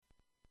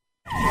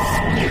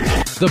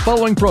The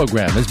following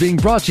program is being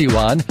brought to you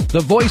on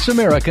the Voice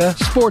America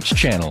Sports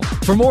Channel.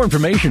 For more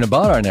information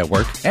about our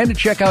network and to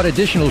check out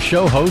additional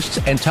show hosts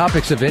and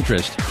topics of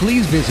interest,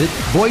 please visit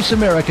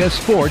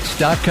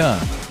voiceamericasports.com.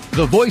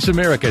 The Voice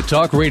America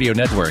Talk Radio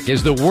Network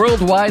is the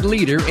worldwide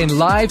leader in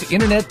live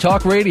Internet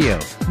talk radio.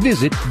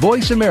 Visit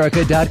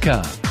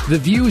voiceamerica.com. The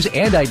views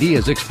and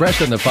ideas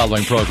expressed on the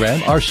following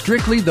program are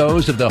strictly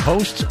those of the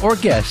hosts or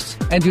guests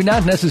and do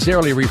not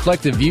necessarily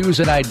reflect the views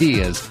and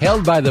ideas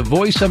held by the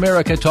Voice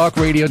America Talk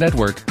Radio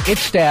Network,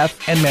 its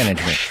staff, and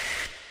management.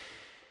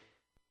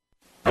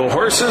 The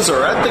horses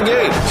are at the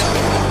gate.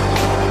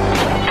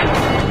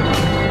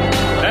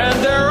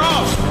 And they're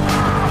off.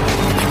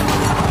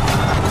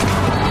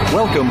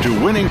 Welcome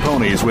to Winning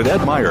Ponies with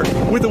Ed Meyer.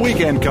 With the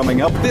weekend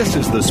coming up, this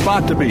is the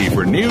spot to be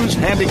for news,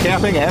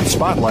 handicapping, and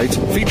spotlights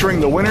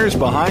featuring the winners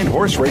behind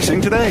horse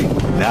racing today.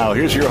 Now,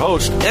 here's your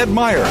host, Ed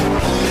Meyer.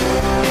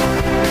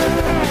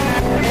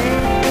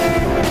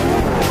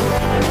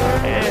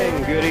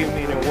 And good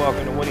evening and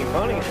welcome to Winning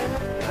Ponies.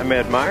 I'm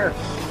Ed Meyer.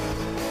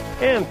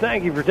 And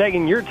thank you for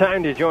taking your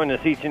time to join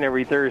us each and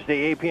every Thursday,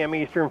 8 p.m.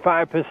 Eastern,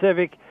 5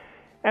 Pacific,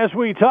 as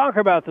we talk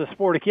about the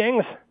sport of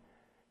kings.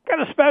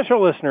 Got a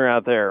special listener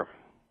out there.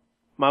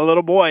 My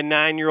little boy,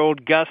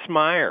 9-year-old Gus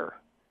Meyer.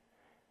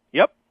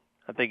 Yep,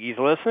 I think he's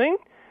listening.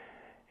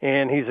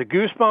 And he's a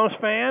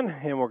Goosebumps fan,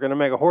 and we're going to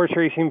make a horse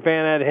racing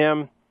fan out of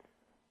him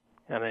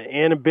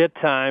in a bit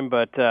time.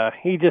 But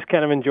he just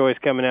kind of enjoys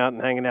coming out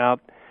and hanging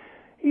out.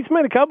 He's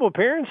made a couple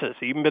appearances,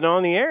 even been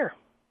on the air.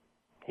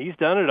 He's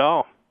done it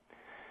all.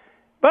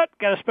 But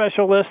got a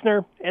special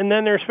listener, and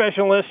then there's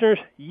special listeners,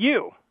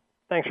 you.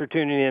 Thanks for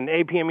tuning in,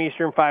 8 p.m.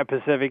 Eastern, 5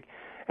 Pacific,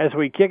 as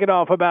we kick it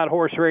off about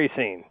horse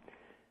racing.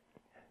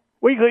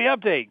 Weekly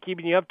update,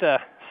 keeping you up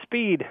to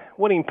speed.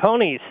 Winning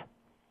Ponies,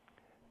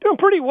 doing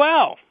pretty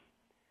well.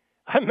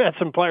 I met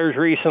some players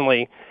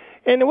recently,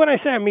 and when I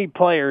say I meet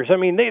players, I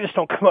mean, they just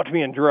don't come up to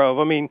me in drove.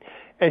 I mean,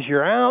 as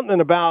you're out and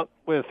about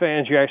with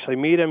fans, you actually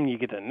meet them, you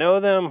get to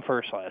know them,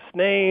 first, last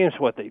names,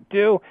 what they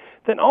do.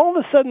 Then all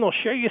of a sudden, they'll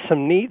show you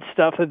some neat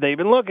stuff that they've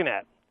been looking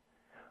at.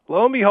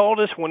 Lo and behold,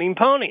 it's Winning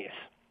Ponies.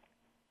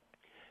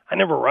 I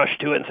never rush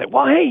to it and say,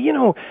 well, hey,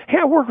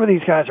 I work with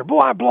these guys, or,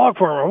 boy, I blog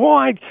for them, or, boy,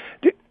 I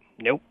do.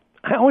 Nope.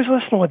 I always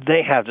listen to what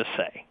they have to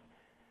say.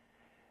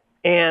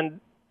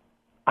 And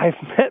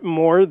I've met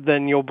more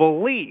than you'll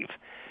believe.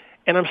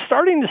 And I'm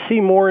starting to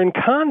see more in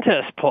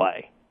contest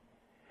play.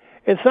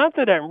 It's not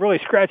that I'm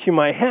really scratching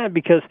my head,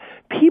 because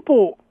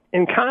people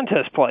in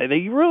contest play,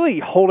 they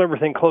really hold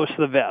everything close to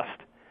the vest.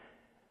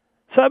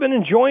 So I've been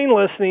enjoying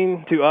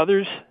listening to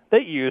others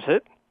that use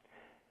it.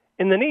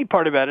 And the neat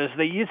part about it is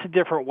they use it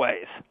different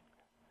ways.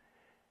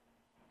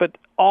 But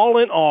all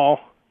in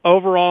all,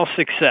 overall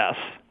success.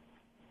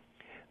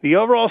 The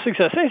overall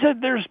success, they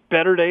said there's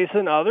better days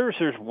than others.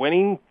 There's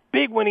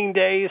big winning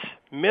days,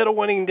 middle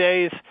winning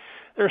days.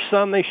 There's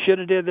some they should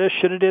have did this,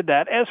 should have did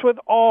that. As with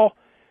all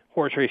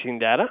horse racing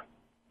data,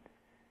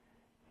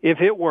 if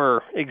it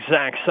were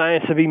exact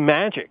science, it'd be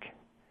magic.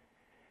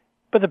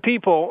 But the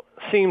people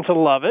seem to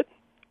love it,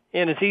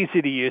 and it's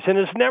easy to use, and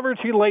it's never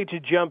too late to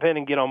jump in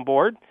and get on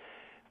board.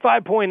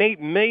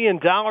 $5.8 million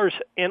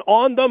and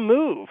on the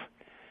move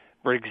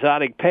for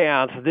exotic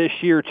payouts this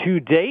year to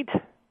date.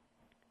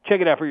 Check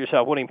it out for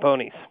yourself, Winning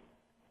Ponies.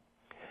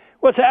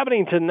 What's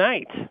happening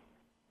tonight? A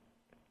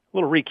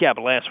little recap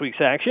of last week's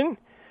action.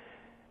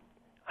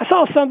 I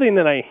saw something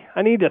that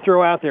I need to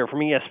throw out there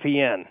from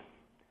ESPN.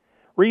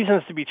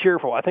 Reasons to be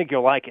cheerful. I think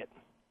you'll like it.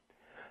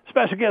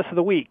 Special guest of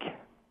the week.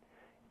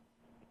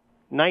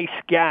 Nice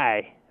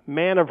guy.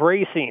 Man of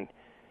racing.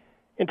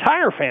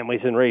 Entire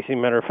family's in racing,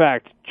 matter of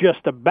fact.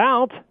 Just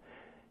about.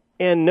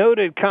 And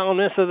noted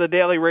columnist of the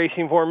Daily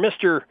Racing Form,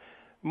 Mr.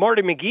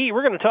 Marty Mcgee.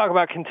 We're going to talk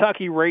about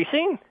Kentucky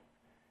racing.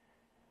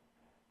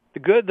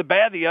 The good, the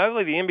bad, the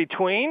ugly, the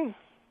in-between.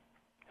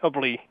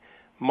 Hopefully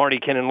Marty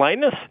can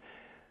enlighten us.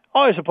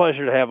 Always a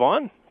pleasure to have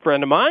on.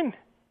 Friend of mine,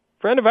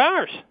 friend of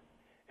ours.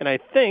 And I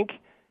think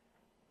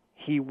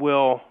he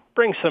will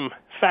bring some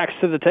facts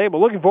to the table.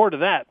 Looking forward to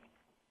that.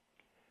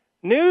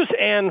 News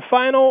and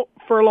final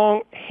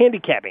furlong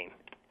handicapping.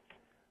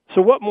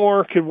 So what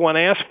more could one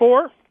ask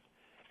for?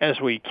 As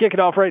we kick it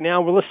off right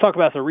now, well, let's talk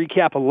about the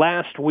recap of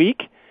last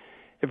week.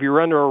 If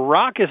you're under a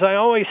rock, as I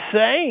always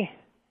say,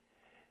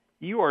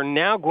 you are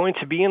now going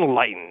to be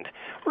enlightened.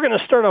 We're going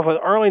to start off with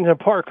Arlington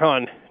Park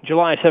on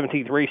July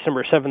 17th, race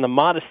number 7, the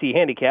Modesty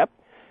Handicap.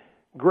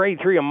 Grade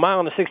 3, a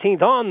mile and a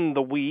 16th on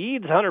the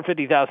weeds,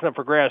 $150,000 up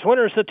for grabs.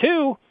 Winners the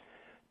 2,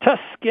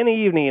 Tuscan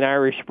Evening,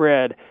 Irish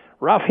Spread,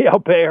 Rafael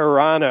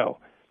Bejarano.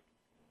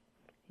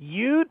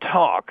 You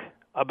talk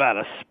about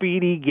a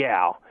speedy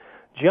gal.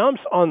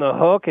 Jumps on the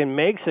hook and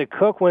makes it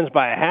cook, wins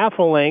by a half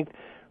a length.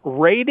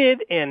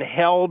 Rated and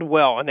held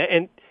well.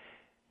 And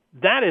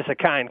that is a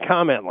kind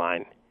comment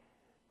line.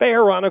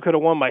 Bejarano could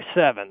have won by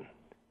 7.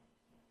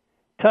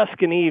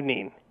 Tuscan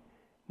Evening,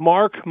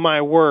 mark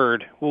my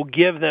word, will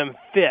give them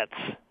fits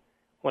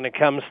when it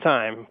comes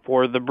time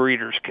for the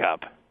Breeders'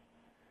 Cup.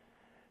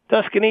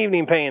 Tuscan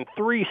Evening paying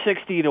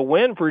 $360 to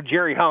win for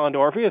Jerry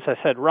Hollendorf. As I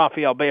said,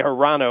 Rafael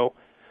Bejarano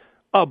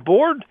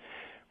aboard.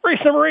 Race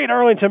number 8,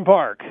 Arlington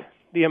Park.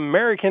 The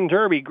American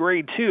Derby,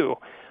 Grade 2.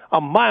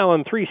 1 mile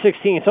and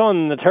 3/16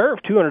 on the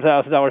turf.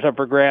 $200,000 up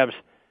for grabs.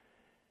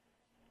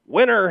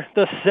 Winner,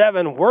 the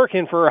 7,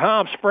 working for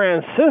hops,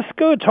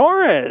 Francisco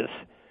Torres.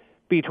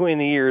 Between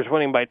the years,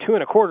 winning by 2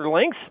 1/4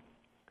 lengths.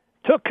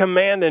 Took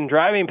command in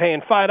driving,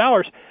 paying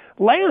 $5.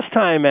 Last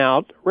time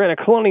out, ran a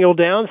Colonial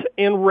Downs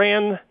and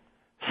ran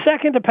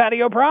second to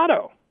Patio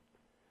Prado.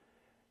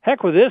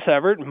 Heck, with this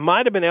effort,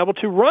 might have been able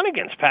to run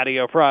against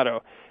Patio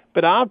Prado,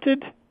 but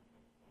opted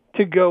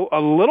to go a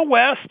little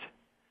west,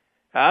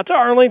 out to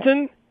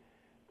Arlington.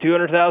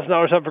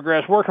 $200,000 up for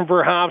grabs, working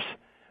for hops.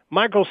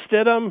 Michael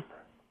Stidham,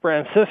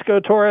 Francisco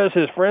Torres,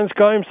 his friends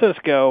call him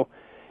Cisco,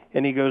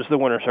 and he goes to the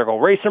winner's circle.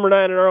 Race number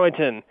 9 at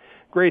Arlington.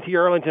 Great the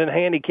Arlington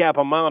handicap,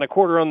 1 mile and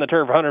 1/4 on the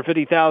turf,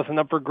 $150,000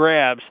 up for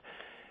grabs.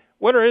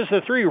 Winner is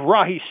the 3,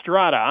 Rahi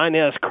Strada,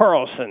 Inez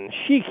Carlson.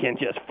 She can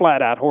just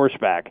flat out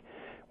horseback.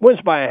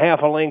 Wins by a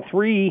half a length,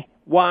 3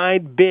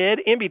 wide bid,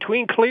 in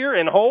between clear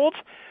and holds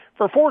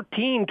for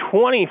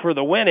 $14.20 for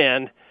the win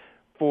in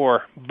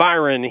for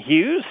Byron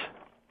Hughes.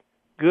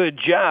 Good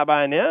job,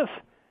 Inez.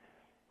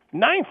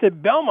 9th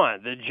at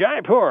Belmont, the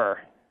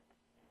Jaipur.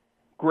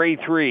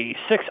 Grade 3,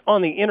 6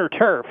 on the inner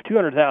turf,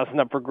 $200,000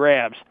 up for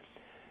grabs.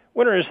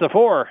 Winner is the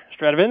 4,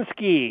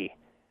 Stravinsky.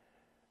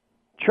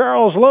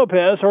 Charles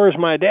Lopez, or as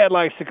my dad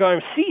likes to call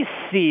him,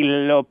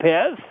 Cici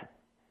Lopez,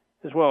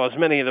 as well as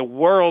many of the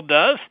world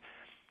does.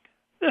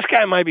 This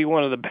guy might be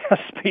one of the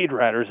best speed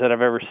riders that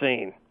I've ever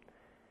seen.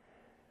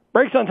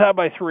 Breaks on top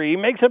by 3,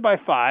 makes it by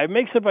 5,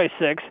 makes it by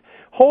 6,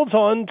 holds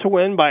on to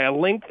win by 1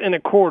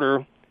 1/4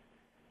 lengths,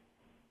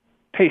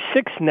 pays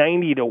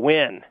 $6.90 to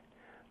win.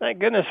 Thank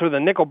goodness for the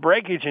nickel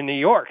breakage in New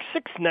York.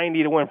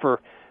 $6.90 to win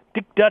for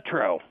Dick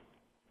Dutrow.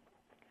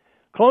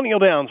 Colonial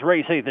Downs,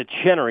 race 8, the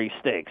Chenery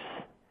Stakes.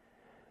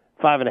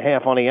 5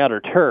 1/2 on the outer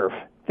turf.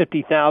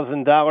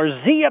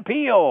 $50,000. Z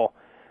Appeal,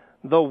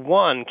 the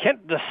 1.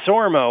 Kent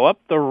DeSormo up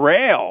the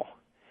rail.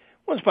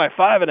 Wins by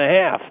 5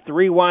 1/2.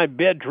 3 wide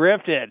bid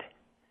drifted.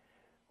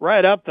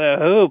 Right up the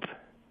hoop.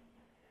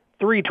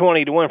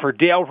 $3.20 to win for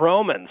Dale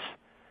Romans.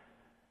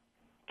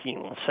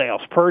 Keeneland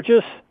sales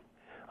purchase.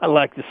 I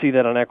like to see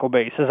that on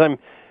Equibase. As I'm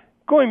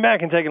going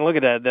back and taking a look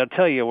at that, they'll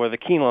tell you where the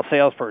Keeneland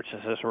sales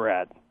purchases were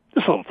at.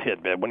 Just a little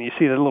tidbit when you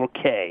see the little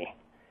K.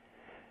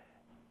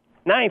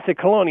 9th at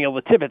Colonial,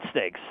 the Tibbet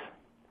Stakes.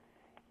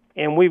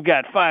 And we've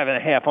got 5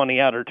 1/2 on the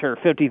outer turf,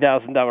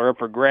 $50,000 up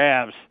for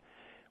grabs.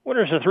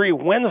 Winners of 3,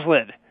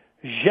 Winslet.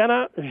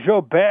 Jenna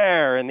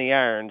Jobert in the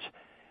irons.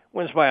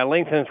 Wins by 1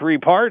 length in 3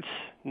 parts,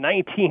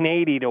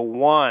 $19.80 to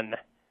 1.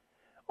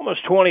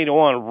 Almost 20 to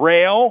 1.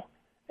 Rail,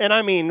 and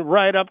I mean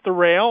right up the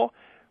rail,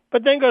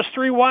 but then goes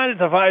 3 wide at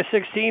the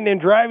 5/16 and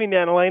driving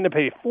down the lane to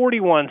pay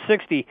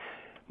 $41.60.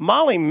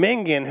 Molly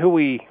Mingan, who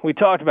we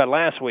talked about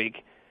last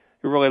week,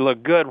 who really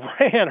looked good,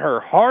 ran her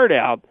heart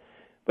out.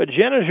 But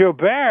Jenna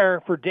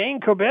Jobert for Dane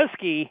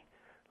Kobeski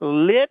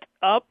lit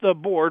up the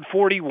board,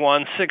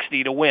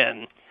 $41.60 to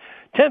win.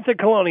 10th at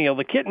Colonial,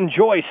 the Kitten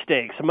Joy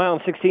Stakes, 1 mile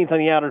and 16th on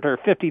the outer turf,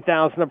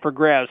 $50,000 up for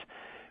grabs.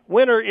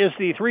 Winner is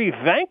the 3,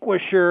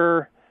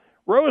 Vanquisher.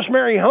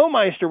 Rosemary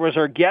Homeister was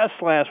our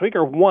guest last week,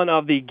 or one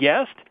of the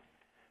guests.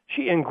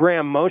 She and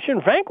Graham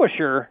Motion.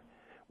 Vanquisher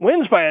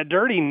wins by a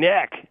dirty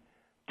neck.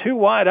 2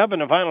 wide up in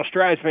the final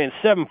strides, paying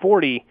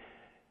 $7.40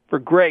 for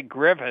Greg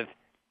Griffith.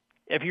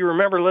 If you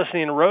remember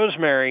listening to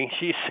Rosemary,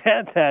 she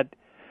said that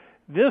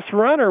this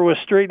runner was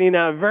straightening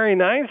out very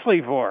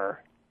nicely for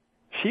her.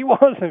 She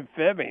wasn't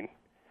fibbing.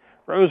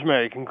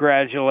 Rosemary,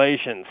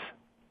 congratulations.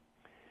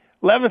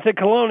 11th at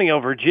Colonial,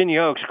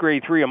 Virginia Oaks,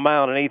 Grade 3, 1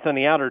 mile and 1/8 on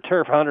the outer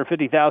turf,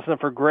 $150,000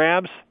 for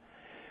grabs.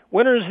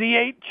 Winner's the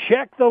 8,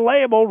 Check the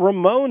Label,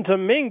 Ramon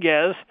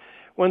Dominguez.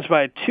 Wins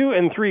by 2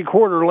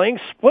 3/4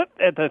 lengths, split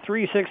at the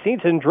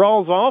 3/16 and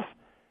draws off,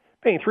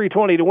 paying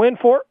 $3.20 to win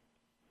for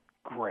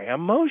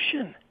Graham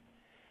Motion.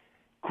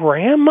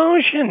 Graham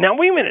Motion. Now,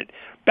 wait a minute.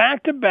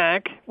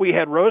 Back-to-back, we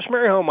had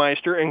Rosemary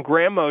Homeister and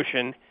Graham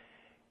Motion,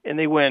 and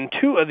they win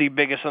 2 of the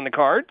biggest on the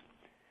card.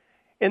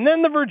 And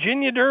then the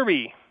Virginia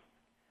Derby,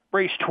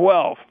 race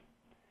 12,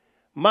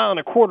 1 mile and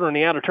 1/4 on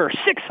the outer turf,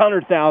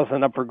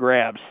 $600,000 up for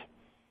grabs.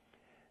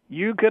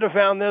 You could have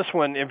found this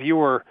one if you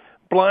were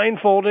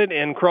blindfolded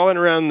and crawling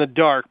around in the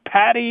dark.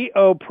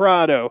 Patio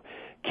Prado.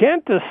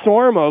 Kent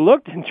DeSormo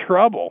looked in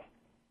trouble.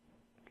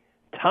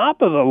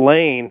 Top of the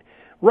lane,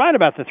 right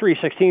about the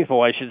 3/16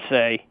 pole, I should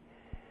say.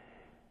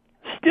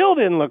 Still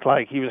didn't look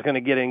like he was going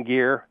to get in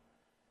gear.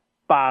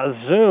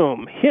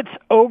 Bazoom hits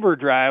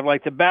overdrive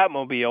like the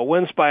Batmobile,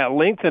 wins by 1.5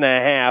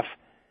 lengths.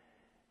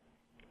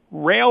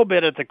 Rail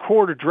bit at the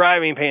quarter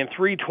driving, paying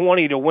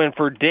 $3.20 to win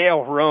for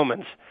Dale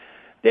Romans.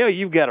 Dale,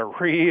 you've got a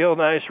real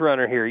nice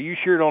runner here. You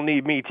sure don't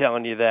need me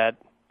telling you that.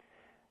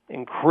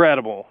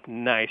 Incredible,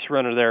 nice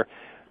runner there.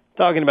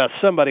 Talking about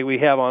somebody we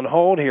have on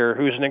hold here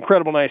who's an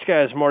incredible nice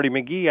guy is Marty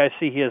Mcgee. I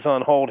see he is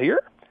on hold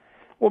here.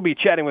 We'll be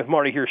chatting with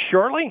Marty here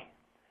shortly.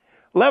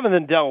 11th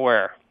in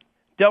Delaware.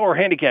 Delaware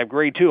Handicap,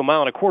 Grade 2, 1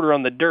 mile and 1/4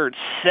 on the dirt,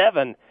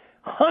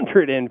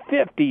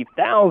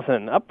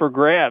 $750,000 up for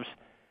grabs.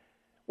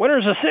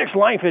 Winners of 6,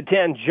 Life at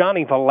 10,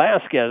 Johnny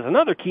Velasquez.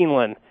 Another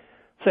Keeneland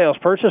sales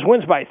purchase.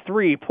 Wins by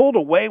 3. Pulled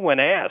away when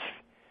asked.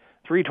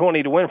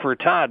 $3.20 to win for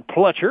Todd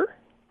Plutcher.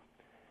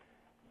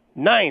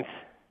 9th.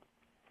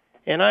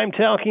 And I'm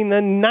talking the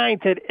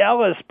 9th at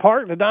Ellis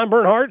Park, the Don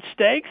Bernhardt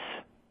Stakes.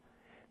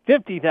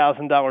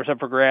 $50,000 up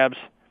for grabs.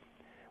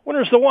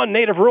 Winners the 1,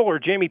 Native Ruler,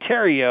 Jamie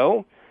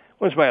Theriault.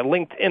 Wins by a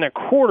length and a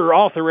quarter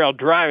off the rail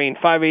driving.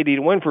 $5.80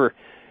 to win for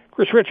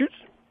Chris Richards.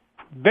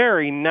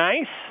 Very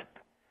nice.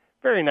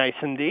 Very nice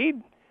indeed.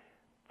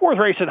 4th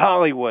race at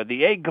Hollywood,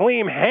 the A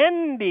Gleam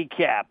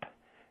Handicap.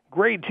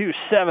 Grade 2,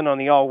 7 on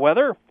the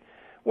all-weather.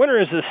 Winner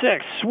is the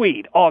 6th,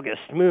 Sweet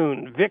August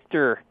Moon.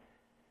 Victor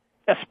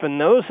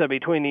Espinosa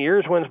between the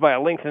ears. Wins by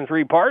a length in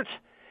 3 parts.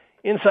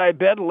 Inside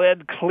bed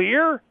led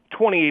clear.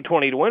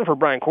 $28.20 to win for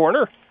Brian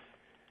Corner.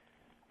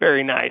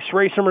 Very nice.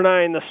 Race number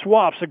 9, the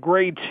Swaps, a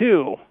grade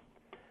 2.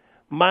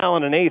 Mile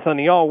and an eighth on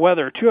the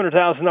all-weather.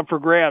 $200,000 up for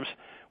grabs.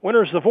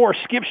 Winners the 4,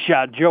 Skip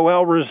Shot,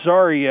 Joel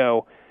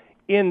Rosario.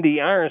 In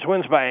the irons,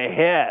 wins by a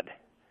head.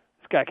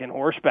 This guy can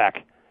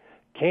horseback.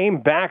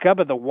 Came back up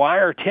at the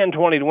wire.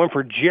 $10.20 to win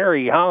for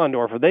Jerry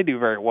Hollendorfer. They do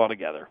very well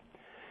together.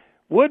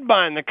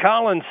 Woodbine, the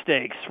Collins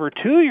Stakes. For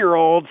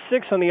 2-year-olds,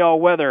 6 on the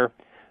all-weather.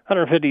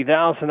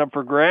 $150,000 up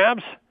for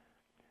grabs.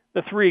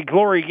 The 3,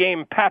 Glory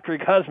Game,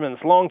 Patrick Husbands,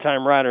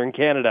 longtime rider in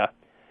Canada.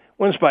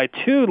 Wins by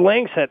 2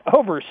 lengths at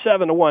over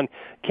 7 to 1.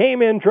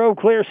 Came in, drove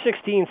clear,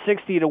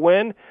 $16.60 to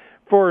win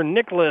for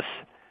Nicholas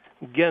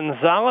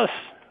Gonzalez.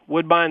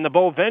 Woodbine, the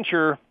Bold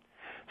Venture,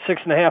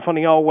 6.5 on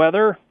the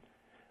all-weather.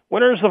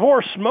 Winners the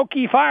 4,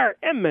 Smoky Fire,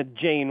 Emma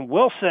Jane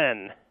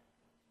Wilson.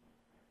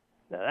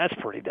 Now that's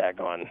pretty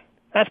daggone.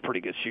 That's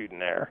pretty good shooting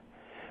there.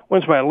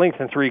 Wins by a length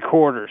and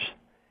 3/4.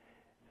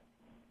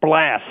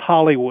 Blast,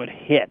 Hollywood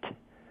hit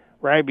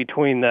right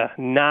between the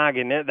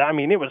noggin. I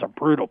mean, it was a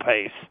brutal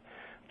pace.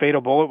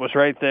 Fatal Bullet was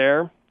right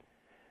there.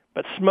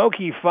 But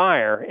Smoky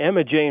Fire,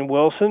 Emma Jane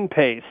Wilson,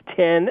 pays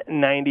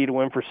 $10.90 to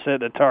win for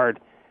Sid Attard.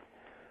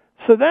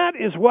 So that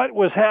is what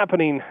was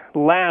happening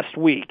last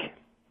week.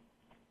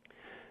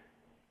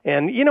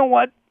 And you know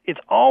what? It's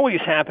always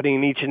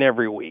happening each and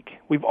every week.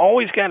 We've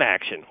always got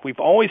action.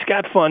 We've always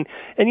got fun.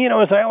 And, you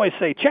know, as I always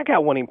say, check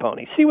out Winning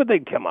Ponies. See what they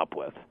come up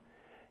with.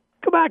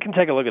 Go back and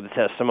take a look at the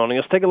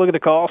testimonials. Take a look at the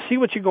calls. See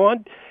what you're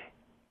going.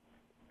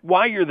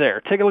 While you're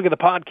there, take a look at the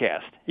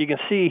podcast. You can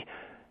see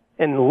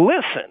and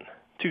listen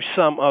to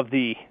some of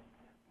the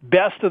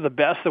best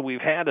that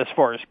we've had as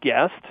far as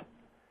guests.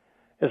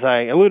 As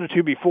I alluded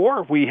to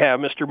before, we have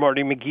Mr.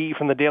 Marty Mcgee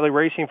from the Daily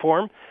Racing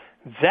Forum.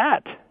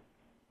 That,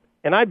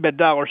 and I bet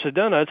dollars to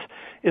donuts,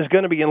 is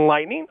going to be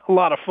enlightening, a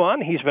lot of fun.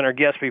 He's been our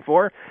guest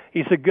before.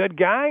 He's a good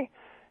guy.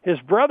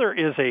 His brother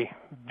is a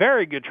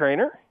very good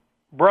trainer.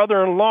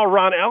 Brother-in-law,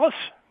 Ron Ellis,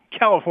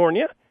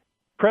 California,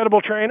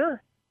 credible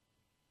trainer.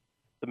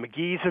 The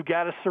Mcgees have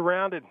got us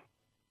surrounded.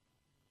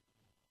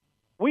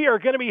 We are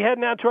going to be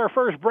heading out to our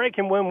first break,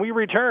 and when we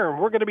return,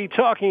 we're going to be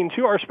talking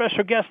to our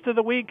special guest of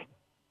the week,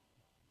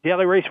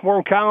 Daily Race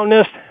Forum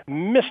columnist,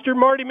 Mr.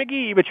 Marty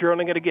Mcgee, but you're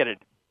only going to get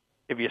it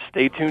if you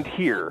stay tuned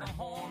here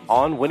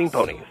on Winning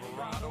Ponies.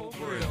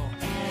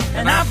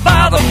 And I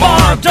buy the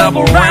bar,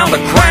 double round the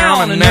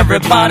crown, and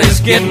everybody's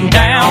getting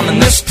down in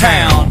this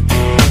town.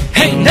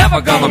 Ain't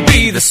never gonna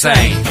be the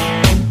same,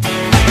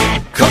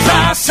 'cause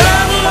I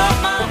saddle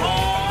up my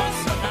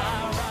horse and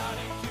I ride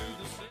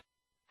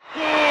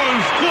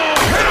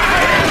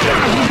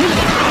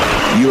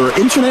into the Your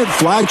internet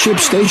flagship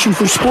station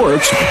for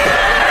sports.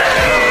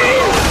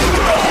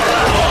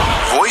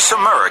 Voice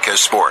America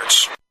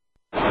Sports.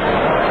 And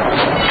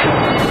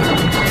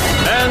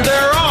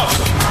they're off.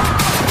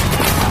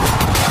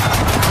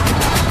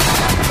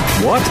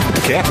 What?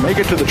 Can't make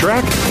it to the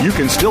track? You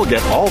can still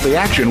get all the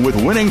action with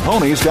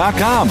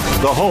winningponies.com,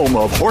 the home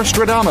of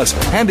Horstradamus,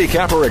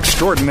 handicapper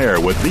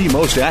extraordinaire with the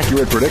most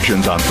accurate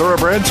predictions on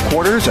thoroughbreds,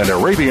 quarters, and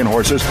Arabian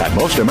horses at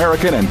most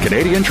American and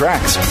Canadian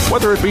tracks.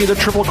 Whether it be the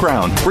Triple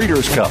Crown,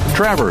 Breeders' Cup,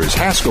 Travers,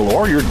 Haskell,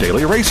 or your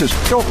daily races,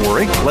 don't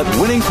worry. Let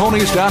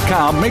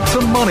winningponies.com make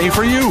some money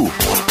for you.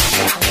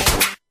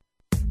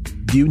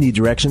 Do you need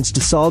directions to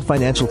solid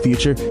financial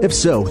future? If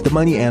so, the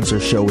Money Answer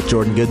Show with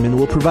Jordan Goodman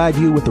will provide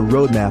you with a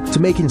roadmap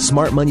to making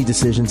smart money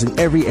decisions in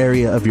every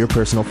area of your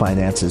personal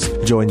finances.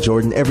 Join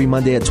Jordan every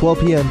Monday at 12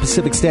 p.m.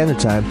 Pacific Standard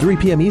Time, 3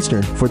 p.m.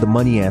 Eastern for the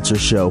Money Answer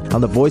Show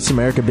on the Voice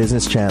America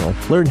Business Channel.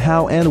 Learn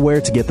how and where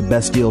to get the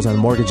best deals on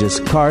mortgages,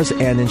 cars,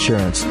 and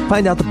insurance.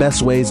 Find out the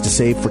best ways to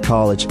save for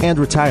college and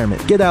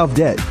retirement. Get out of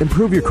debt,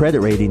 improve your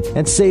credit rating,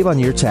 and save on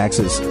your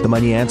taxes. The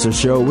Money Answer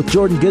Show with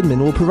Jordan Goodman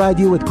will provide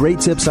you with great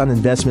tips on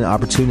investment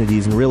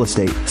opportunities in real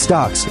estate,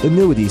 stocks,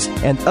 annuities,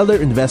 and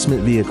other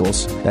investment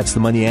vehicles. That's the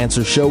Money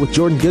Answer Show with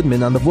Jordan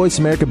Goodman on the Voice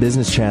America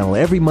Business Channel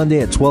every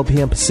Monday at 12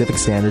 p.m. Pacific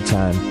Standard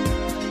Time.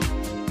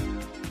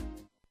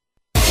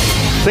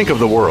 Think of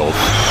the world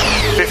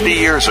 50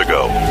 years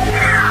ago.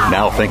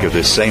 Now think of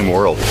this same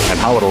world and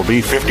how it'll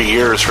be 50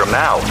 years from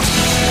now.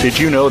 Did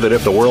you know that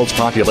if the world's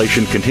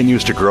population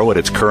continues to grow at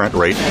its current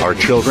rate, our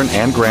children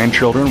and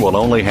grandchildren will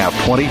only have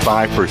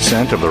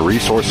 25% of the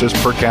resources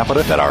per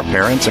capita that our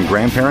parents and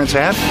grandparents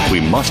had? We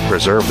must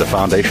preserve the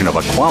foundation of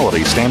a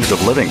quality standard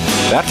of living.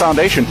 That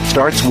foundation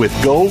starts with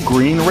Go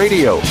Green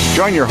Radio.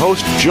 Join your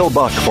host, Jill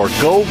Buck, for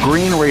Go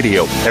Green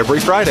Radio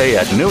every Friday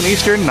at noon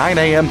Eastern, 9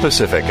 a.m.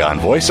 Pacific on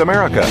Voice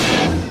America.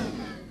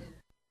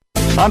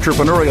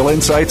 Entrepreneurial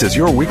Insights is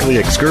your weekly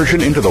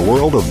excursion into the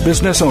world of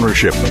business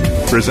ownership.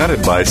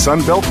 Presented by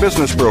Sunbelt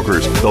Business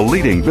Brokers, the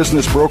leading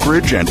business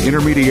brokerage and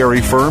intermediary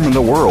firm in the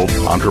world,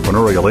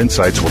 Entrepreneurial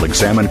Insights will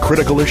examine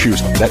critical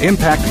issues that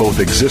impact both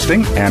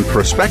existing and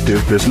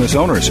prospective business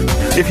owners.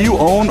 If you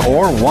own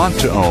or want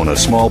to own a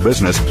small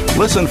business,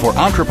 listen for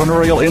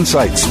Entrepreneurial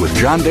Insights with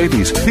John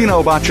Davies,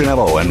 Pino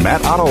Baccinello, and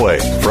Matt Ottaway.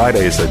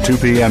 Fridays at 2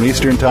 p.m.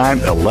 Eastern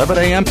Time, 11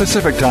 a.m.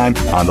 Pacific Time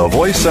on the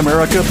Voice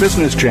America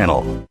Business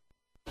Channel.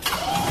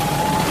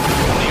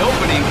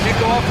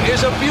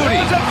 Is a beauty.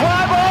 There's a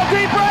fly ball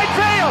deep right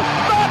field.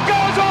 Back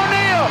goes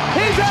O'Neill.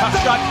 He's at the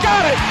shot.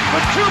 Got it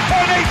with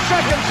 2.8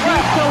 seconds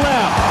left. To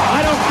left.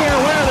 I don't care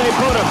where they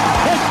put him.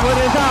 This one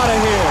is out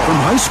of here.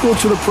 From high school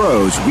to the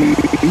pros, we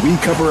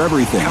cover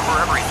everything.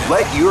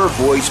 Let your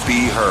voice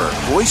be heard.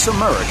 Voice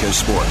America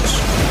Sports.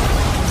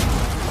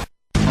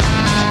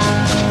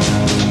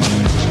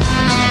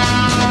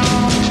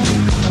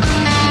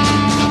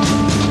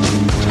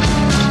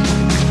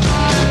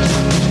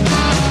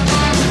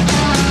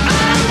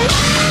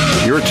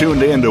 You're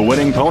tuned in to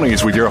Winning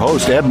Ponies with your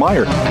host, Ed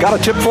Meyer. Got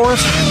a tip for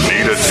us?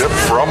 Need a tip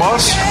from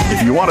us?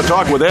 If you want to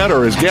talk with Ed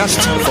or his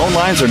guests, the phone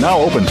lines are now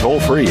open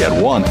toll-free at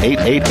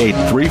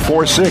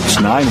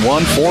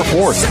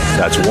 1-888-346-9144.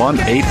 That's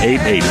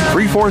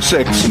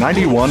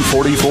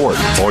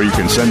 1-888-346-9144. Or you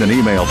can send an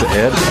email to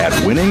ed at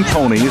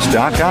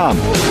winningponies.com.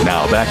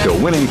 Now back to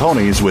Winning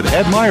Ponies with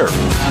Ed Meyer.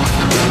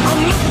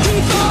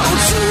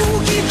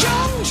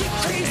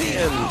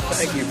 And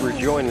thank you for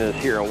joining us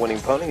here on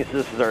Winning Ponies.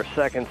 This is our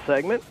second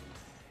segment.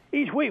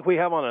 Each week we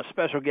have on a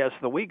special guest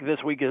of the week.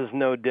 This week is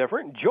no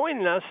different.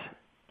 Joining us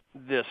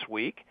this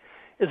week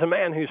is a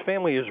man whose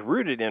family is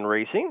rooted in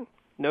racing,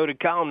 noted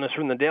columnist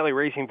from the Daily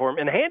Racing Form,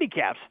 and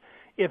handicaps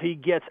if he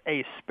gets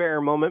a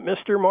spare moment,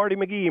 Mr. Marty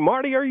Mcgee.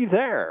 Marty, are you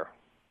there?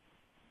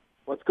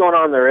 What's going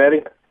on there,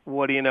 Eddie?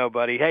 What do you know,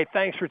 buddy? Hey,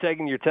 thanks for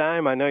taking your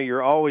time. I know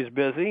you're always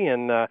busy,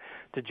 and to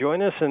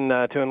join us and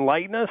to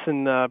enlighten us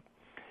and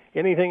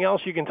anything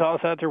else you can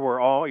toss out there, we're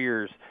all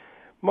ears.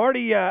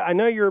 Marty, I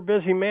know you're a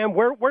busy man.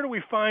 Where do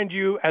we find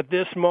you at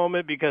this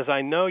moment? Because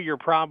I know you're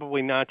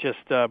probably not just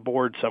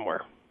bored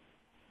somewhere.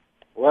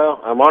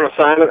 Well, I'm on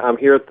assignment. I'm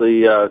here at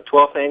the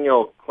 12th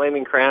Annual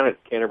Claiming Crown at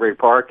Canterbury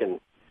Park in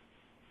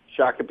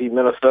Shakopee,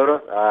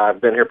 Minnesota. I've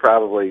been here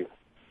probably,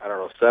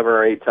 7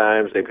 or 8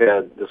 times.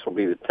 This will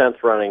be the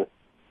 10th running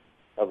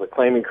of the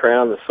Claiming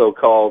Crown, the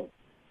so-called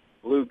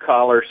blue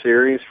collar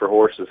series for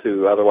horses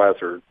who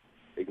otherwise are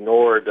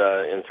ignored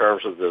in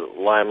terms of the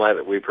limelight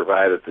that we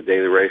provide at the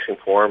Daily Racing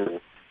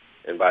Forum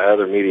and by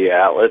other media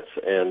outlets.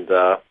 And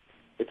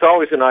it's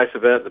always a nice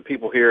event. The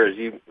people here, as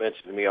you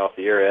mentioned to me off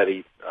the air,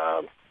 Eddie,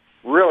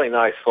 really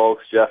nice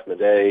folks, Jeff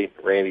Madej,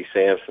 Randy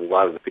Sampson, a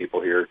lot of the people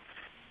here.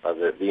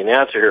 The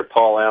announcer here,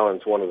 Paul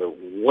Allen's one of the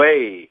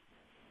way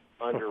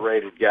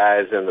underrated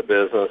guys in the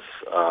business.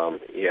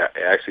 He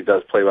actually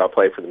does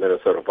play-by-play for the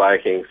Minnesota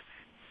Vikings.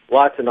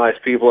 Lots of nice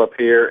people up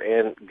here,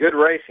 and good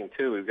racing,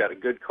 too. We've got a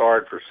good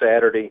card for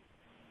Saturday.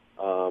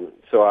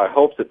 So I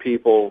hope that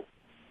people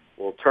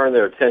will turn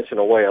their attention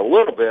away a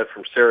little bit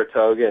from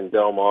Saratoga and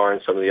Del Mar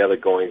and some of the other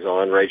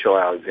goings-on. Rachel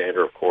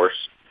Alexander, of course,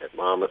 at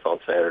Monmouth on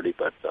Saturday.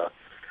 But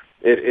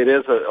it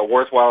is a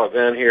worthwhile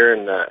event here,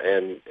 and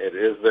it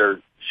is their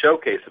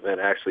showcase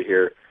event, actually,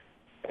 here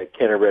at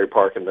Canterbury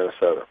Park in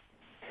Minnesota.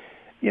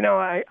 You know,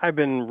 I've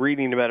been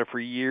reading about it for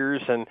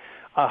years, and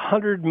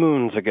 100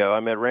 moons ago,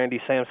 I met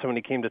Randy Sampson when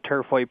he came to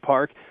Turfway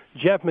Park.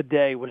 Jeff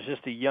Madej was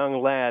just a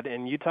young lad,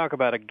 and you talk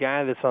about a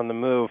guy that's on the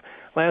move.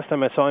 Last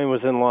time I saw him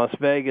was in Las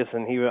Vegas,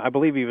 and I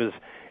believe he was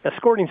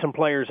escorting some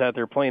players out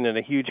there playing in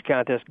a huge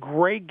contest.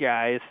 Great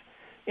guys,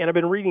 and I've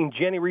been reading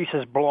Jenny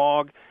Reese's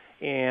blog,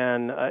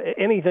 and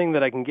anything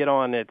that I can get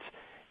on it.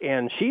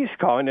 And she's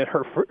calling it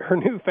her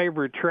new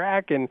favorite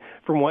track, and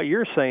from what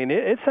you're saying,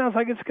 it sounds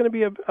like it's going to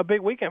be a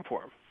big weekend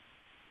for him.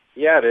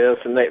 Yeah, it is,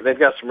 and they've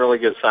got some really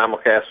good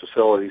simulcast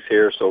facilities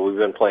here. So we've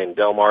been playing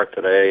Del Mar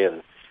today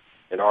and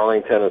in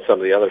Arlington and some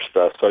of the other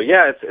stuff. So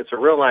yeah, it's a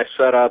real nice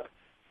setup.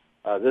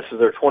 This is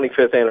their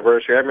 25th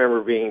anniversary. I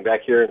remember being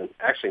back here in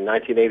actually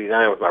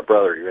 1989 with my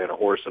brother. He ran a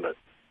horse in a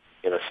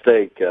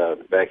stake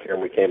back here,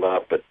 and we came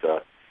up. But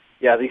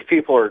yeah, these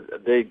people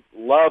they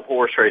love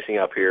horse racing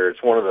up here.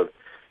 It's one of the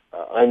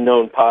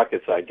unknown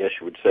pockets, I guess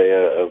you would say,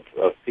 of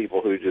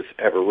people who just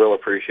have a real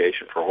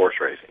appreciation for horse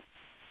racing.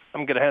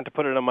 I'm going to have to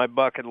put it on my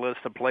bucket list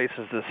of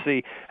places to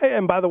see. Hey,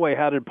 and by the way,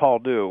 how did Paul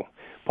do?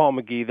 Paul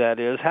Mcgee, that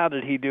is. How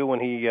did he do when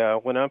he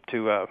went up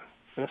to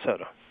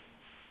Minnesota?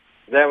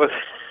 That was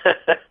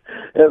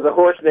there was a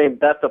horse named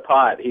Bet the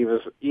Pot. He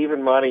was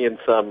even money in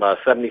some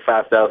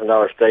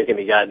 $75,000 stake, and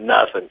he got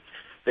nothing.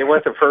 they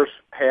went the first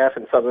half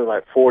in something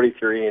like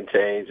 43 and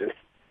change, and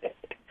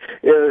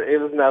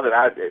it was nothing.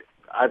 I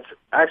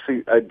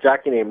actually a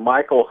jockey named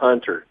Michael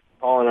Hunter.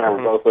 Paul and I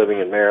were both living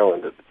in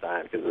Maryland at the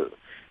time because it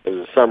was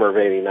the summer of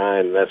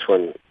 '89, and that's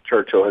when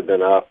Churchill had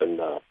been up. And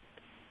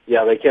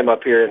yeah, they came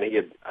up here, and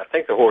I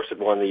think the horse had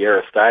won the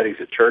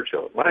Aristides at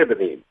Churchill. It might have been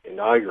the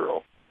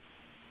inaugural,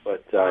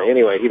 but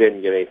anyway, he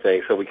didn't get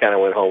anything, so we kind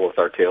of went home with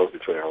our tails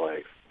between our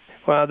legs.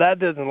 Well, that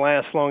didn't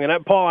last long.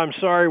 And Paul, I'm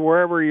sorry,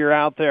 wherever you're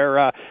out there,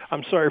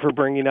 I'm sorry for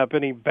bringing up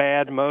any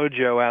bad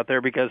mojo out there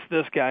because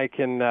this guy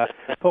can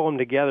pull them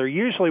together.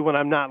 Usually when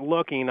I'm not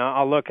looking,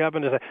 I'll look up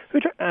and say,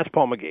 that's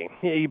Paul Mcgee.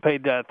 He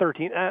paid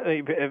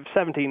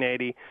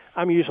 $17.80.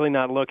 I'm usually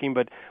not looking,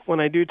 but when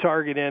I do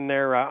target in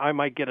there, I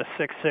might get a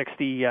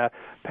 $6.60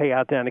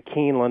 payout down to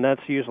Keeneland.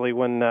 That's usually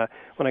when I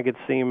get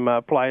to see him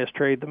ply his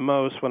trade the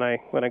most when I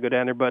go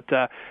down there. But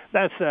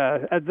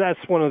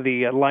that's one of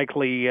the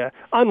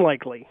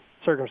unlikely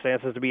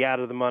circumstances to be out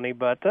of the money,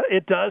 but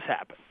it does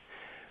happen.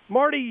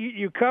 Marty,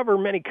 you cover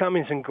many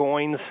comings and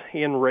goings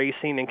in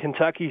racing, and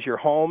Kentucky's your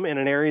home in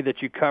an area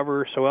that you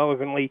cover so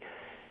eloquently.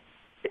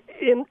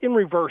 In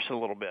reverse a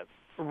little bit,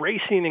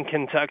 racing in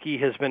Kentucky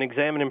has been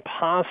examined and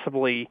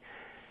possibly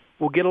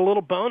will get a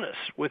little bonus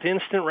with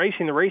instant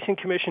racing. The Racing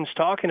Commission's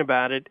talking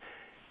about it.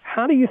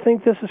 How do you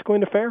think this is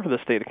going to fare for the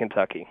state of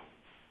Kentucky?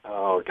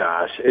 Oh,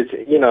 gosh. It's,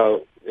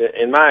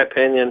 in my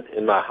opinion,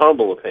 in my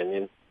humble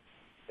opinion,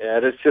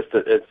 it's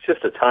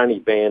just a tiny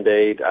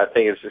Band-Aid. I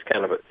think it's just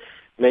kind of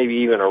maybe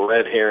even a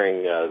red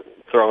herring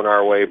thrown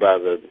our way by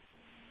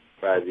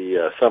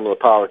some of the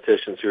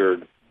politicians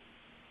who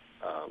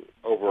are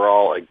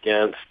overall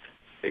against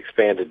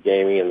expanded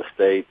gaming in the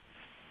state.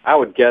 I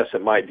would guess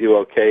it might do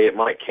okay. It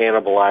might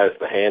cannibalize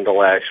the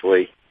handle,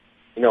 actually.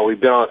 We've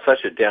been on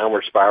such a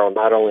downward spiral,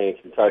 not only in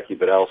Kentucky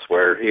but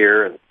elsewhere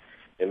here and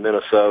in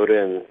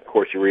Minnesota, and of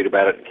course you read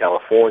about it in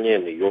California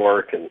and New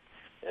York and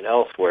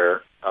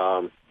elsewhere.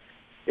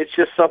 It's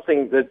just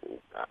something that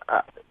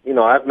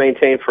I've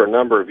maintained for a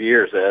number of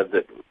years,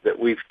 Ed, that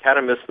we've kind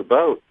of missed the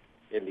boat.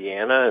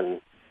 Indiana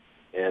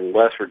and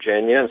West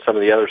Virginia and some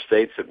of the other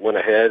states that went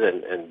ahead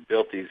and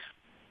built these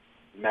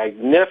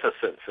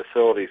magnificent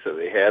facilities that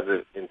they had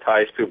that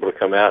entice people to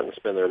come out and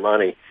spend their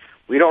money.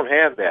 We don't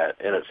have that,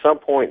 and at some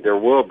point there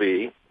will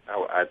be.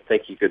 I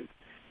think you could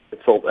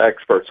consult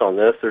experts on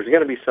this. There's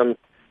going to be some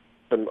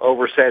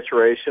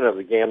oversaturation of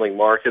the gambling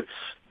markets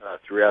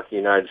throughout the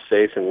United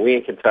States, and we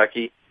in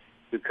Kentucky,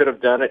 who could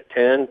have done it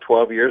 10,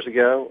 12 years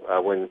ago,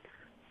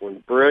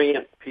 when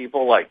brilliant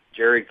people like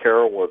Jerry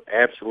Carroll were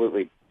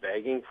absolutely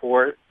begging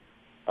for it.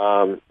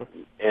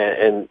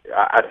 And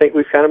I think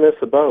we've kind of missed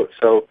the boat.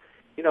 So,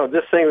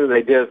 this thing that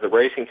they did at the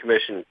Racing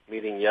Commission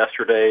meeting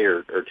yesterday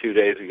or 2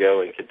 days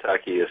ago in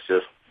Kentucky is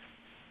just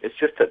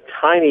a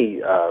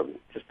tiny,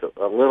 just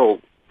a little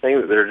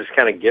thing that they're just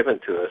kind of given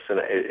to us. And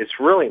it's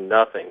really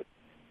nothing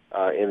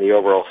in the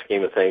overall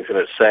scheme of things, and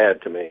it's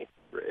sad to me.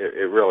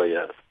 It really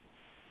is.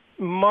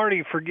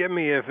 Marty, forgive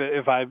me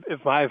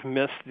if I've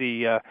missed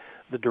the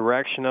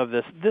direction of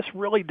this. This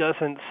really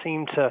doesn't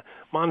seem to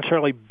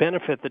monetarily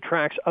benefit the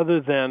tracks other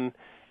than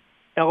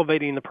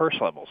elevating the purse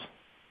levels.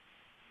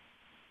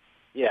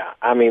 Yeah,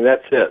 I mean,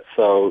 that's it.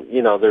 So,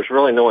 there's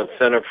really no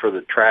incentive for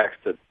the tracks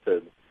to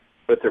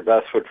put their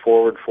best foot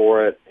forward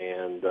for it.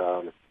 And,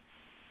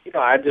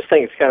 I just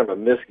think it's kind of a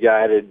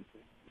misguided,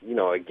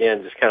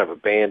 again, just kind of a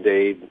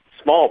Band-Aid,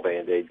 small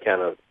Band-Aid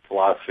kind of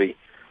philosophy.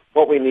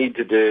 What we need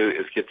to do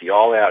is get the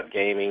all-out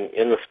gaming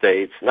in the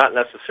states, not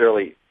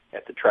necessarily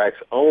at the tracks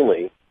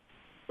only,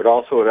 but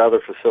also at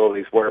other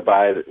facilities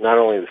whereby not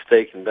only the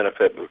state can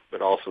benefit,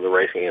 but also the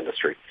racing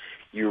industry.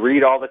 You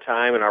read all the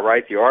time, and I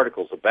write the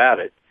articles about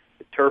it,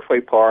 that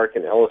Turfway Park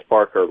and Ellis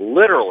Park are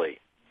literally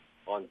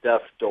on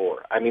death's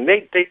door. I mean,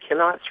 they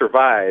cannot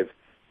survive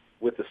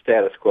with the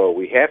status quo.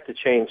 We have to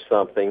change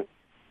something,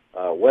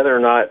 whether or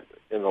not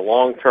in the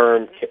long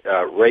term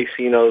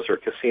racinos or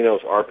casinos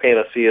are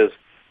panaceas.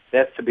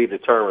 That's to be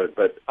determined.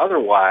 But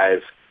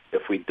otherwise,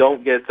 if we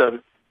don't get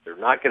them, they're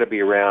not going to be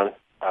around.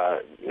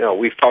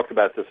 We've talked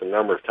about this a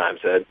number of times,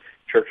 Ed.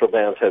 Churchill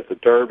Downs has the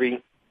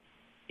Derby.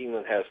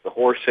 Keeneland has the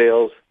horse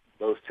sales.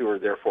 Those two are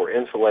therefore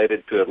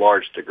insulated to a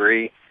large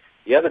degree.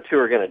 The other two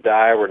are going to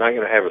die. We're not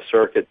going to have a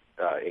circuit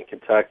in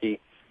Kentucky.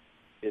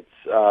 It's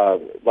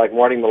like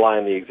Marty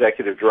Mcgee, the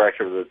executive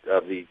director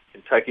of the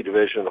Kentucky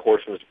division of the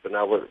Horsemen's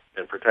Benevolent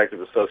and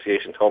Protective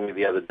Association, told me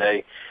the other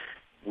day,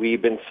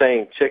 we've been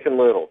saying Chicken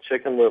Little,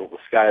 the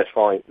sky is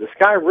falling. The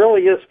sky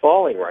really is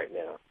falling right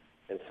now,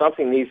 and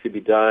something needs to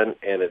be done,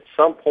 and at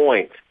some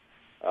point,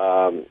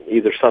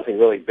 either something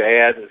really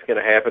bad is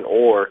going to happen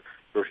or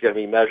there's going to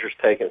be measures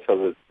taken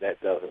so that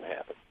doesn't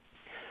happen.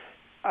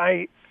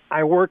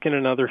 I work in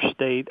another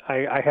state.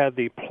 I had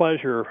the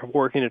pleasure of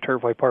working at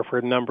Turfway Park for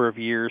a number of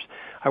years.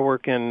 I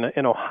work in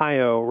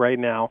Ohio right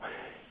now.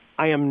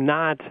 I am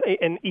not,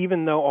 and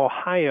even though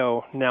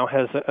Ohio now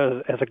has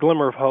a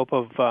glimmer of hope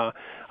of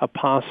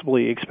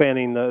possibly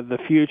expanding the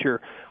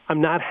future,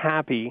 I'm not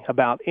happy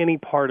about any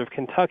part of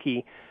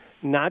Kentucky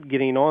not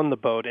getting on the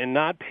boat and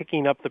not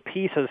picking up the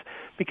pieces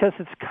because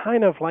it's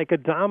kind of like a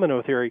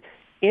domino theory.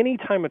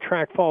 anytime a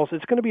track falls,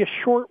 it's going to be a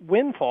short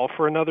windfall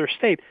for another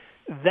state.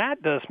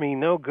 That does me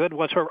no good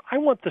whatsoever. I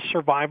want the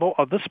survival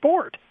of the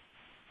sport.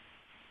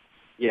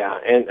 Yeah,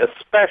 and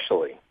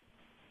especially,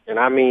 and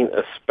I mean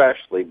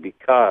especially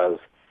because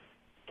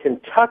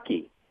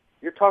Kentucky,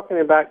 you're talking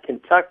about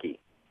Kentucky.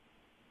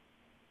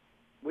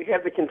 We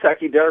have the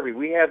Kentucky Derby.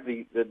 We have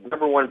the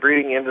number one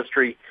breeding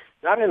industry,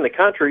 not in the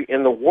country,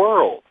 in the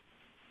world.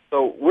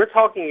 So we're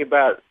talking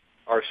about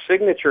our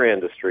signature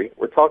industry.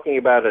 We're talking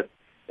about an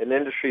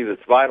industry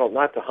that's vital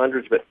not to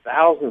hundreds but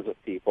thousands of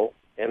people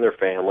and their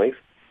families.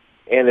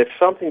 And if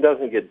something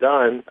doesn't get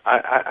done,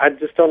 I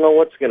just don't know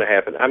what's going to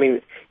happen. I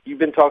mean, you've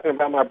been talking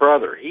about my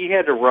brother. He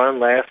had to run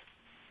last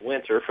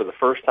winter for the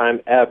first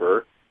time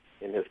ever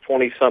in his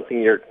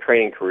 20-something-year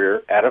training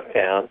career out of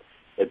town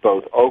at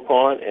both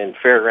Oaklawn and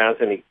Fairgrounds,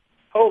 and he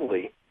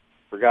totally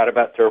forgot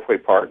about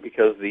Turfway Park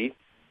because the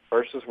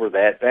purses were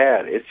that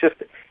bad.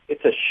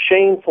 It's a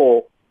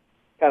shameful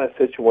kind of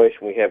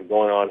situation we have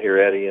going on here,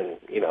 Eddie, and,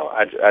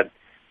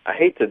 I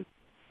hate to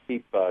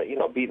keep,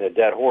 beating a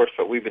dead horse,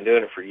 but we've been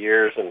doing it for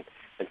years, and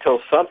until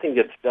something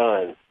gets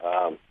done,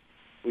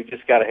 we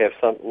just got to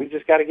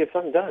get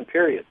something done,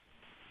 period.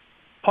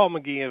 Paul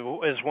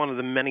Mcgee is one of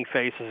the many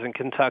faces in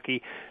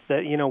Kentucky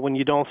that, when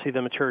you don't see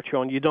them at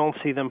Churchill and you don't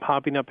see them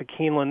popping up at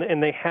Keeneland,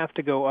 and they have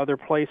to go other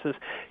places.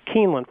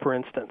 Keeneland, for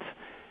instance,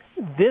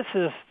 this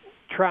is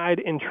tried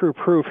and true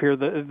proof here.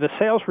 The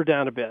sales were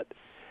down a bit,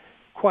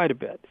 quite a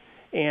bit,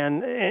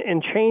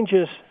 and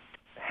changes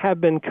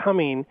have been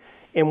coming.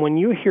 And when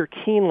you hear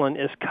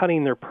Keeneland is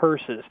cutting their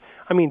purses,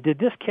 I mean, did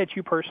this catch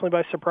you personally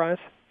by surprise?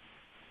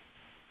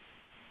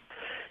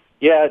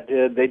 Yeah, it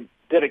did. They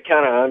did it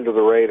kind of under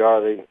the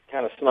radar. They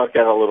kind of snuck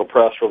out a little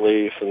press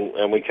release,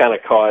 and we kind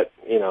of caught,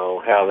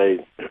 how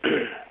they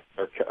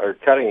are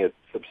cutting it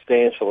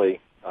substantially.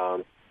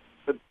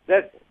 But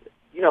that,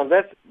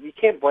 you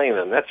can't blame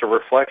them. That's a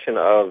reflection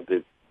of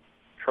the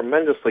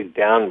tremendously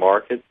down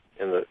market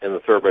in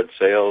the thoroughbred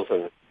sales,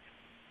 and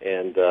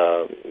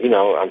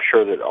I'm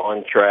sure that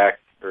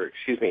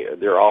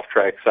their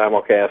off-track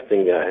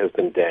simulcasting has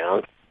been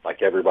down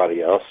like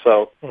everybody else.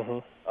 So,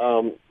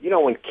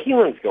 when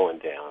Keeneland's going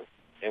down,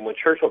 and when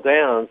Churchill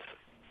Downs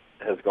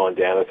has gone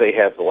down, as they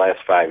have the last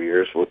 5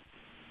 years with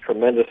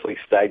tremendously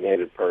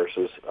stagnated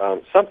purses,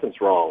 something's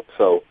wrong.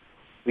 So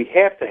we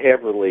have to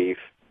have relief.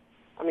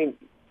 I mean,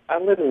 I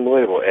live in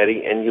Louisville,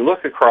 Eddie, and you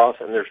look across,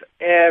 and there's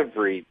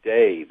every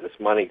day this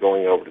money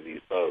going over to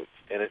these boats,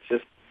 and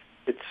it's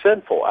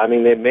sinful. I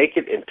mean, they make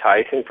it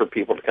enticing for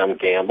people to come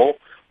gamble.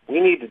 We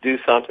need to do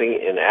something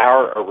in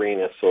our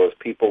arena so as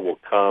people will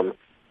come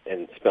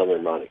and spend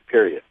their money,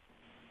 period.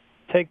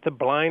 Take the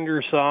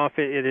blinders off.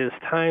 It is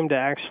time to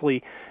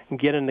actually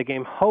get in the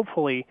game.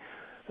 Hopefully,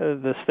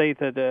 the state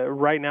that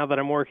right now that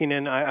I'm working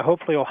in,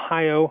 hopefully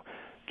Ohio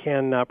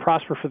can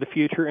prosper for the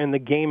future and the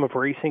game of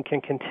racing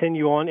can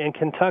continue on. In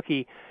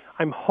Kentucky,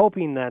 I'm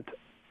hoping that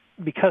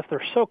because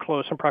they're so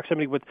close in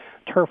proximity with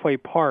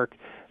Turfway Park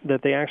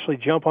that they actually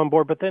jump on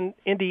board. But then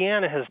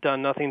Indiana has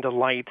done nothing to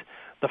light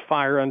the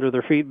fire under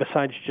their feet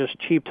besides just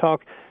cheap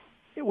talk.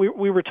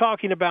 We were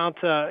talking about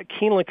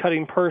Keeneland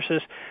cutting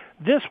purses.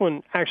 This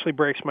one actually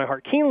breaks my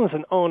heart. Keeneland's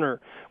an owner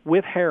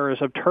with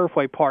Harris of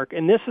Turfway Park,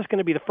 and this is going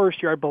to be the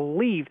first year, I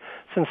believe,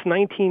 since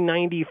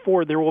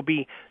 1994, there will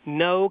be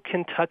no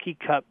Kentucky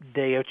Cup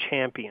Day of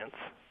Champions.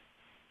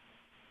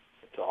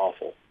 It's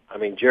awful. I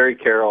mean, Jerry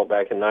Carroll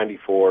back in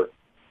 94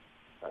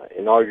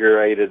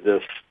 inaugurated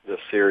this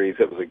series.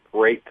 It was a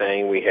great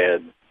thing. We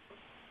had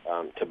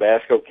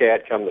Tabasco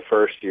Cat come the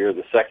first year.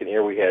 The second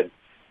year we had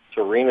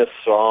Serena's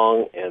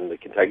Song and the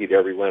Kentucky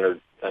Derby winner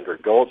Thunder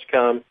Gulch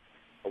come.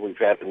 We've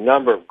had a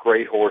number of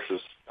great horses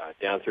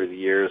down through the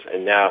years,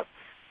 and now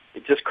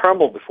it just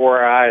crumbled before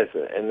our eyes.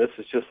 And this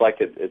is just like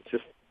it's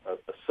just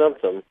a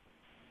symptom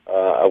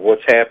of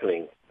what's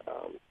happening.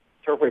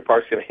 Turfway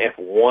Park's going to have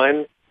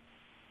one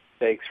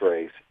stakes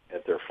race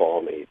at their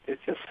fall meet.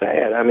 It's just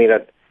sad. I mean,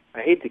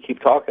 I hate to keep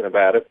talking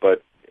about it,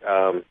 but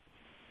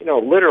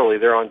literally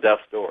they're on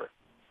death's door.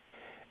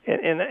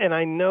 And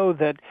I know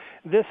that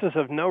this is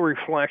of no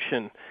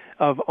reflection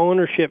of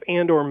ownership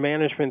and or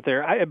management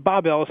there.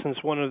 Bob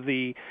Ellison's one of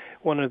the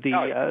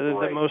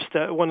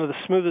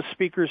smoothest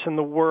speakers in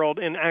the world,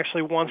 and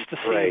actually wants to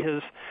see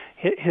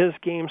his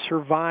game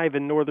survive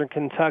in Northern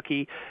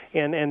Kentucky,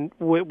 and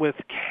with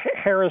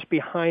Harris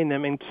behind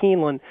them and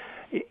Keeneland,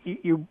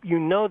 you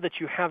know that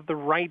you have the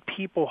right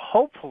people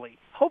hopefully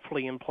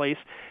in place.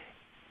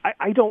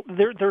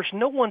 There's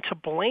no one to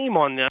blame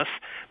on this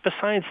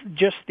besides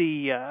just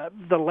the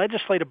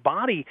legislative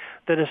body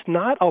that is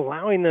not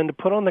allowing them to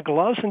put on the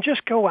gloves and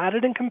just go at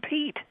it and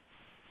compete.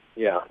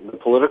 Yeah, the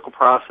political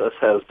process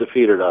has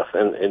defeated us,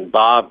 and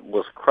Bob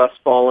was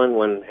crestfallen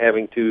when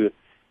having to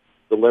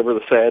deliver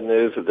the sad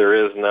news that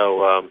there's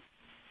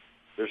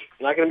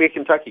not going to be a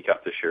Kentucky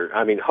Cup this year.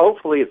 I mean,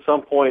 hopefully at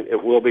some point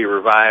it will be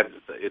revived.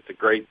 It's a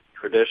great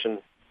tradition,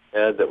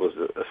 Ed, that was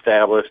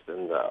established,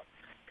 and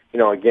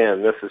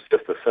again, this is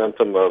just a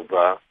symptom of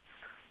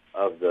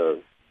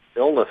the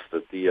illness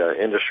that the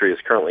industry is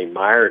currently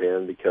mired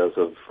in because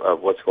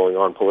of what's going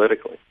on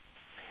politically.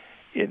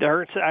 It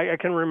hurts. I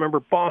can remember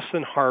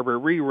Boston Harbor,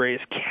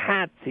 Re-Race,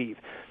 Cat Thief,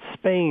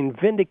 Spain,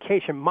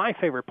 Vindication, my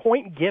favorite,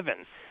 Point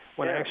Given,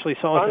 when I actually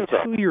saw it as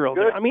a 2-year-old.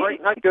 Good,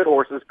 not good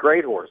horses,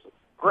 great horses.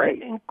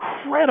 Great.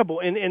 Incredible.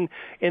 And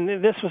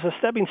this was a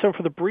stepping stone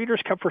for the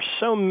Breeders' Cup for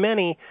so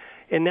many,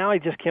 and now I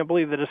just can't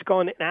believe that it's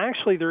gone. And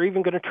actually, they're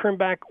even going to trim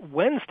back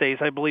Wednesdays,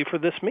 I believe, for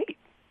this meet.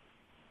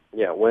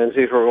 Yeah,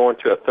 Wednesdays we're going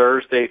to a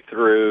Thursday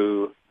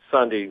through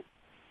Sunday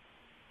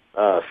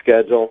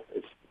schedule.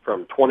 It's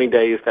from 20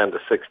 days down to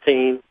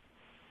 16.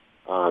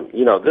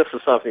 This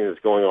is something that's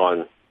going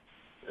on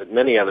at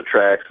many other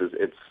tracks.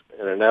 It's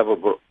an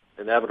inevitable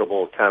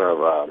kind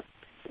of,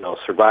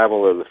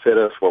 survival of the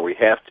fittest where we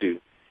have to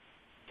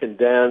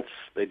condense.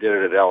 They did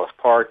it at Ellis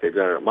Park. They've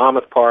done it at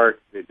Monmouth Park.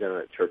 They've done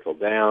it at Churchill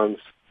Downs.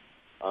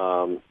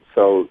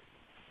 So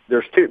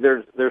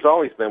there's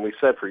always been, we've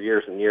said for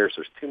years and years,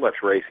 there's too much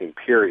racing,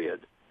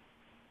 period.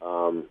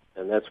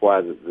 And that's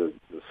why the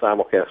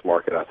simulcast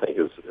market, I think,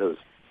 is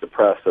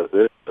depressed as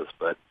it is.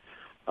 But,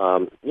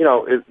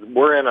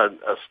 we're in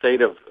a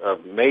state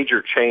of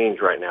major change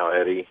right now,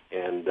 Eddie.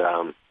 And,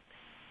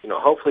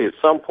 hopefully at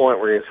some point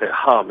we're going to say,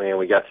 oh, man,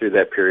 we got through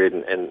that period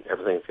and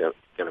everything's going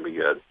to be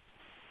good.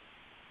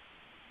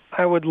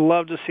 I would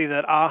love to see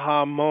that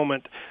aha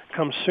moment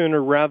come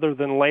sooner rather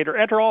than later.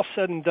 After all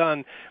said and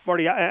done,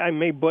 Marty, I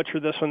may butcher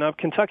this one up.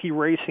 Kentucky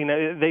Racing,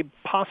 they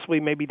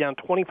possibly may be down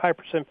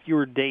 25%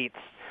 fewer dates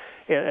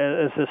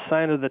as a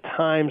sign of the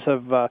times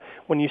of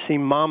when you see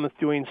Monmouth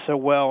doing so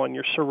well and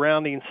your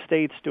surrounding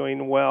states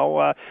doing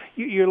well.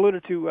 You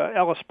alluded to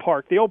Ellis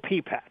Park, the old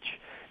pea patch,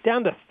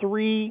 down to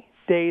 3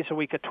 days a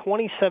week, a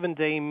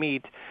 27-day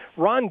meet.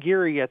 Ron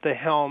Geary at the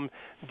helm.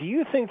 Do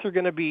you think they're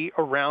going to be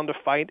around to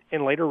fight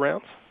in later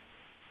rounds?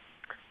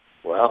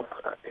 Well,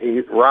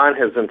 Ron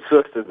has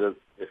insisted that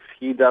if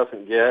he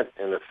doesn't get,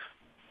 and if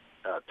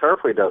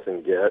Turfway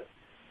doesn't get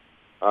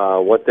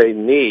what they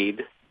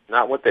need,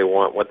 not what they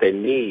want, what they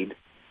need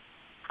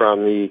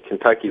from the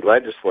Kentucky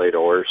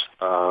legislators,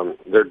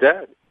 they're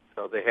dead.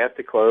 So they have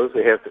to close.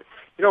 They have to.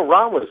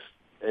 Ron was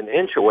an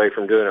inch away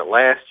from doing it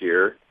last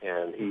year,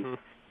 and he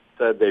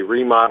said they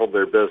remodeled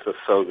their business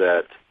so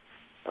that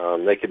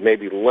they could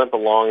maybe limp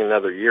along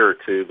another year or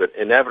two, but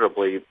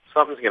inevitably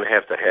something's going to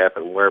have to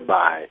happen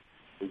whereby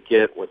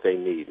get what they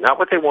need. Not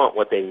what they want,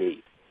 what they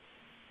need.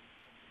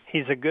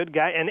 He's a good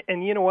guy,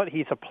 and you know what?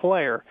 He's a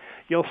player.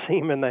 You'll see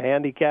him in the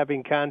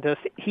handicapping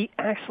contest. He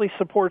actually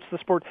supports the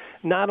sport,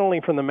 not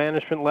only from the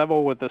management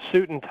level with the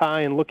suit and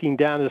tie and looking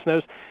down his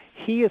nose.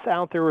 He is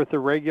out there with the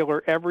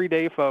regular,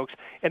 everyday folks,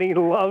 and he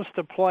loves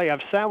to play.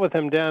 I've sat with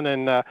him down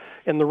in the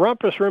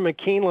Rumpus Room at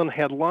Keeneland,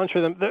 had lunch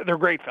with him. They're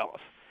great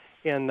fellas.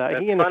 And That's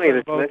he and funny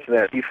that you mention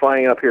that. He's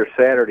flying up here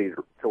Saturday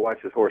to watch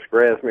his horse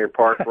Grasmere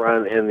Park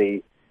run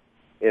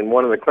in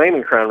one of the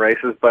Claiming Crown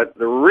races, but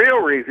the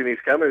real reason he's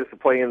coming is to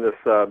play in this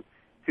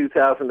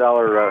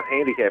 $2,000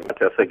 handicap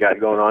contest they got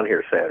going on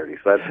here Saturday.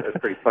 So that's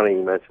pretty funny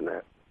you mentioned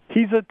that.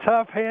 He's a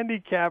tough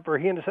handicapper.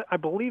 He and I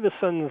believe his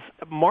son's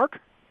Mark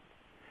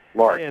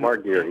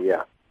Geary,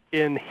 yeah.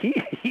 And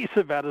he's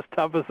about as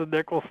tough as a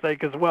nickel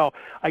steak as well.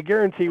 I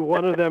guarantee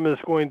one of them is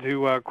going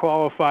to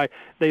qualify.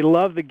 They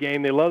love the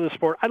game. They love the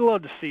sport. I'd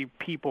love to see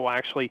people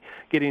actually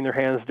getting their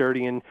hands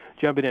dirty and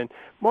jumping in.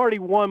 Marty,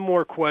 one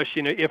more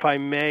question, if I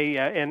may,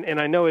 and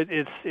I know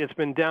it's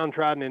been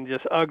downtrodden and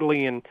just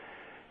ugly,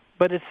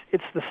 but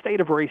it's the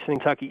state of racing in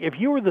Kentucky. If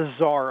you were the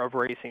czar of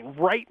racing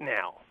right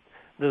now,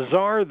 the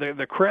czar,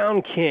 the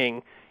crown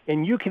king,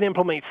 and you can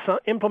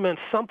implement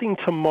something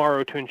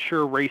tomorrow to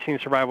ensure racing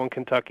survival in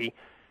Kentucky,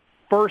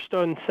 first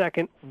and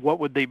second, what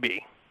would they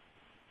be?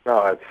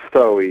 Oh, it's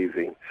so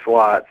easy.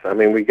 Slots. I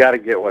mean, we got to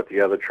get what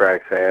the other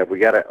tracks have. We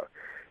got to,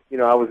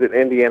 I was at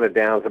Indiana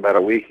Downs about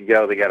a week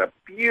ago. They got a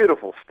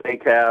beautiful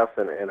steakhouse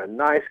and a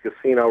nice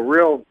casino,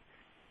 real,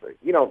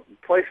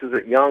 places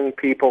that young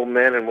people,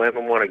 men and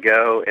women want to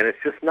go, and it's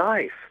just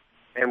nice.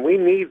 And we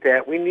need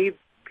that. We need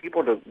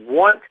people to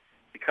want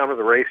to come to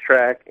the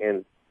racetrack,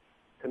 and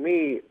to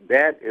me,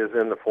 that is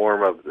in the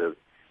form of the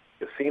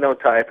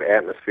casino-type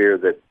atmosphere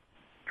that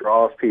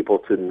draws people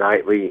to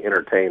nightly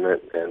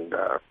entertainment, and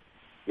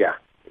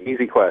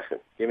easy question.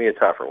 Give me a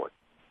tougher one.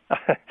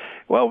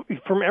 Well,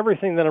 from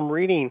everything that I'm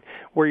reading,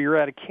 where you're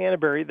at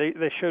Canterbury,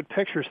 they showed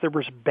pictures. There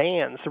was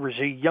bands. There was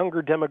a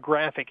younger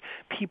demographic.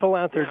 People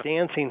out there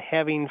dancing,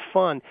 having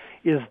fun.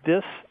 Is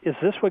this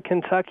what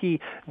Kentucky?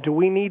 Do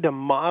we need to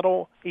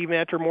model even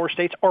after more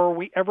states, or are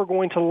we ever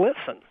going to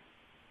listen?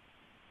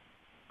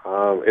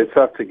 It's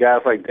up to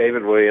guys like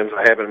David Williams.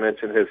 I haven't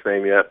mentioned his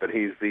name yet, but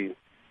he's the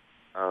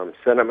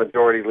Senate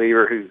Majority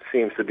Leader who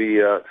seems to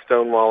be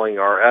stonewalling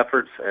our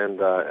efforts,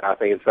 and I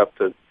think it's up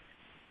to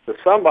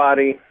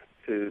somebody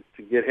to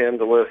get him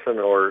to listen,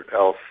 or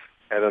else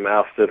have him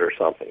ousted or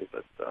something.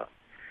 But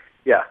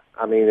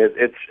I mean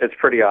it's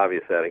pretty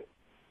obvious, Eddie.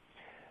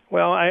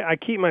 Well, I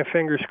keep my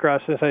fingers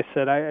crossed. As I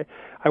said,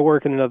 I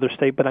work in another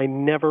state, but I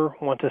never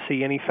want to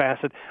see any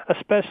facet,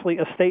 especially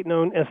a state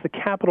known as the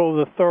capital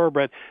of the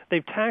thoroughbred.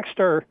 They tax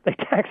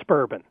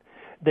bourbon.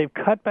 They've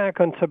cut back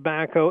on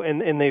tobacco,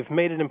 and they've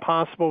made it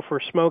impossible for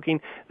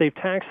smoking. They've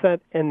taxed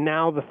that, and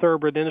now the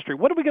thoroughbred industry.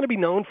 What are we going to be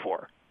known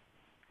for?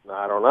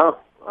 I don't know.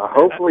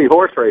 Hopefully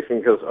horse racing,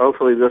 because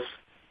hopefully this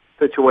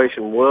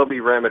situation will be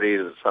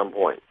remedied at some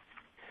point.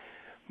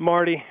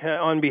 Marty,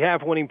 on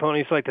behalf of Winning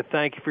Ponies, I'd like to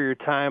thank you for your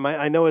time.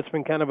 I know it's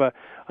been kind of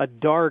a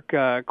dark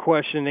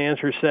question and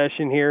answer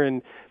session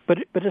here, but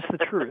it's the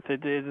truth.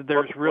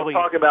 There's really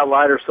we'll talk about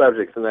lighter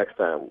subjects the next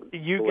time.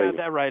 You got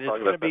that right. It's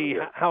going to be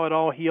how it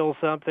all heals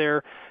up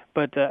there.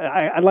 But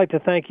I'd like to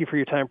thank you for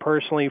your time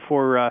personally,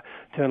 to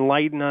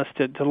enlighten us,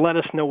 to let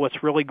us know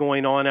what's really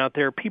going on out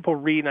there. People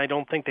read, and I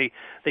don't think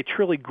they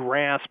truly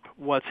grasp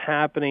what's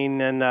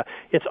happening. And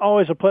it's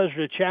always a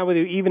pleasure to chat with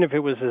you, even if it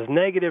was as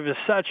negative as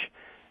such.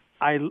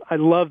 I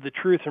love the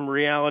truth and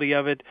reality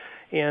of it,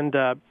 and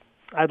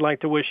I'd like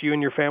to wish you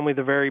and your family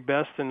the very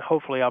best, and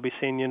hopefully I'll be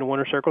seeing you in the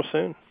Winter Circle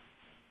soon.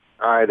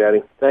 All right,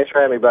 Eddie. Thanks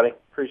for having me, buddy.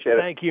 Appreciate it.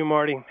 Thank you,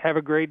 Marty. Have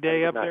a great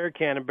day up there at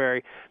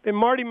Canterbury. Been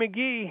Marty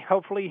Mcgee.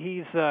 Hopefully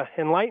he's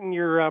enlightened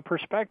your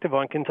perspective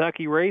on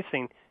Kentucky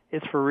racing.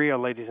 It's for real,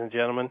 ladies and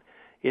gentlemen.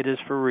 It is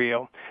for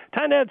real.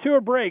 Time to head to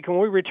a break. When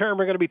we return,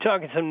 we're going to be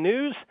talking some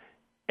news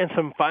and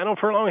some final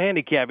furlong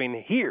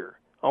handicapping here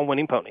on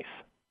Winning Ponies.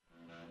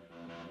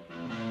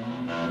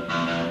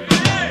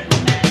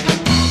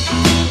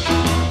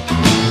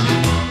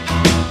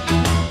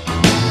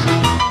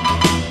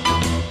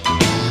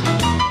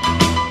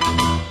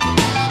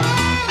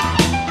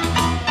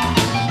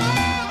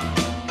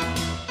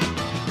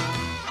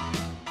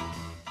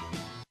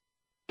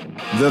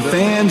 The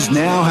fans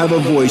now have a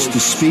voice to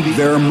speak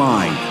their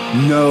mind.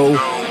 No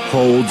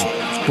holds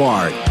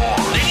barred.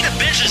 They need to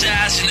bench his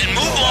ass and then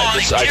move on.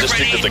 I just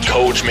think that the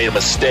coach made a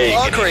mistake.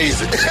 All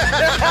crazy.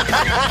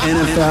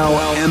 NFL,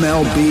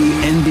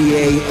 MLB,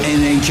 NBA,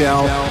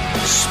 NHL.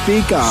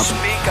 Speak up.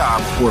 Speak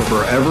up. Or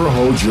forever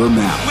hold your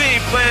mouth. We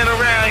ain't playing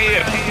around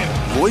here.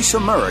 Voice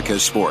America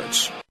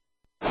Sports.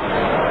 And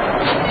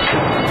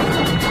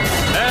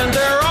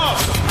they're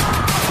off.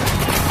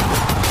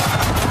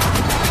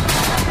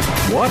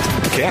 What?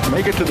 Can't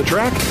make it to the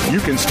track? You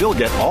can still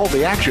get all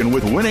the action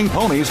with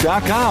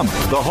winningponies.com,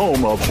 the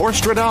home of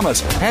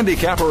Horstradamus,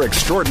 handicapper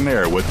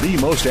extraordinaire with the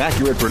most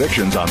accurate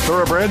predictions on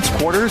thoroughbreds,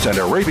 quarters, and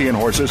Arabian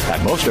horses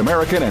at most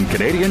American and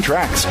Canadian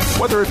tracks.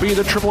 Whether it be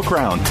the Triple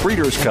Crown,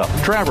 Breeders' Cup,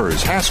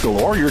 Travers, Haskell,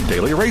 or your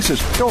daily races,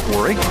 don't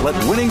worry. Let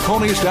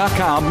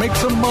winningponies.com make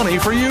some money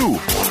for you.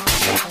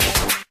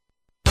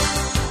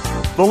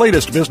 The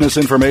latest business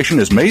information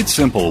is made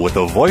simple with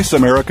the Voice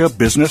America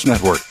Business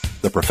Network.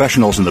 The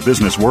professionals in the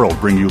business world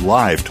bring you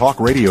live talk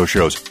radio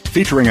shows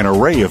featuring an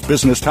array of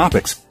business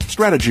topics,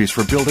 strategies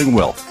for building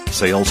wealth,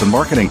 sales and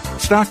marketing,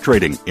 stock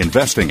trading,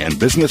 investing, and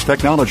business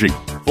technology.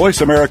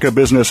 Voice America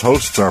Business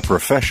hosts are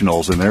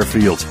professionals in their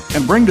fields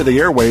and bring to the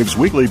airwaves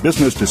weekly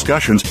business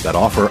discussions that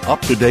offer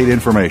up-to-date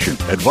information,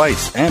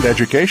 advice, and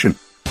education.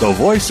 The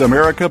Voice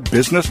America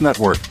Business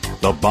Network,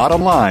 the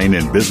bottom line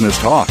in business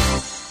talk.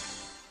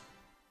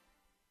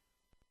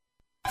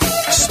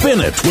 Spin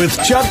It with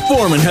Chuck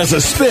Foreman has a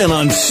spin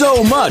on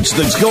so much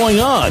that's going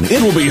on. It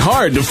will be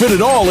hard to fit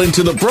it all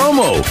into the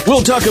promo.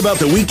 We'll talk about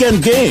the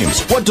weekend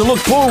games, what to look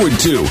forward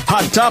to,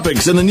 hot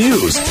topics in the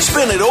news.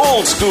 Spin It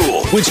old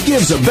school, which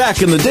gives a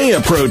back-in-the-day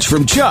approach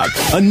from Chuck.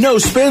 A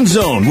no-spin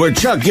zone where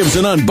Chuck gives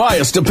an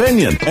unbiased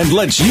opinion and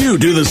lets you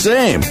do the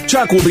same.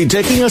 Chuck will be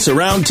taking us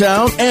around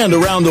town and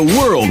around the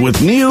world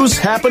with news,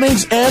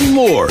 happenings, and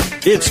more.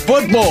 It's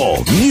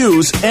football,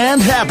 news,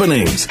 and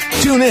happenings.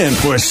 Tune in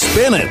for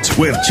Spin It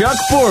with Chuck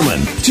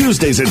Foreman,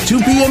 Tuesdays at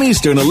 2 p.m.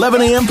 Eastern,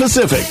 11 a.m.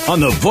 Pacific on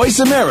the Voice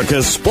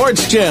America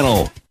Sports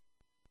Channel. The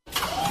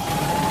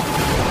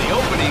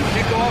opening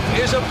kickoff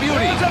is a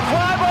beauty. It's a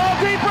fly ball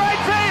deep right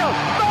field.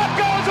 Back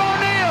goes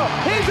O'Neal.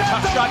 He's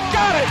at the shot.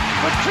 Got it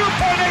with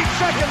 2.8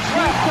 seconds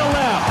left to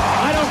left.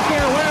 I don't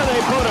care where they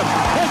put him.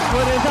 This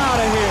one is out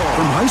of here.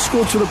 From high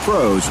school to the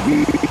pros,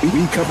 we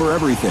cover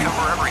everything.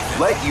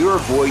 Let your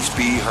voice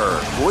be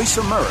heard. Voice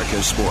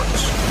America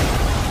Sports.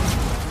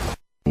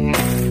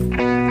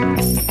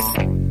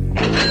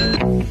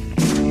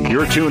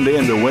 You're tuned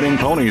in to Winning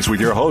Ponies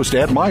with your host,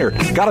 Ed Meyer.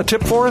 Got a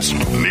tip for us?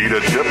 Need a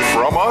tip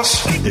from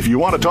us? If you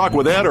want to talk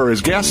with Ed or his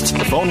guests,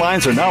 the phone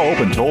lines are now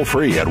open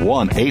toll-free at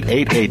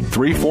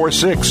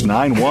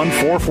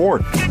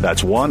 1-888-346-9144.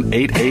 That's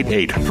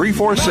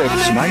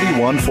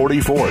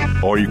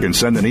 1-888-346-9144. Or you can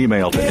send an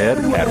email to ed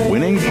at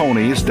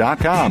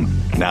winningponies.com.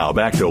 Now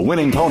back to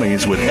Winning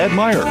Ponies with Ed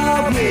Meyer.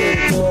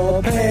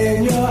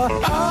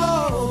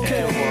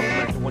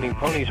 Winning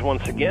Ponies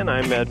once again.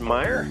 I'm Ed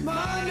Meyer.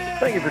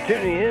 Thank you for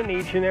tuning in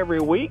each and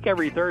every week,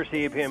 every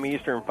Thursday, 8 p.m.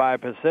 Eastern,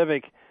 5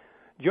 Pacific.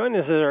 Joining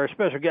us as our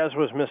special guest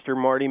was Mr.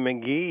 Marty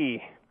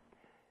Mcgee.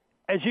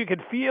 As you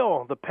could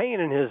feel the pain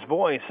in his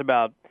voice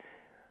about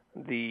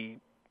the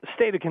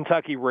state of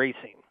Kentucky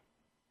racing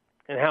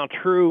and how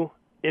true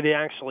it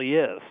actually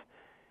is.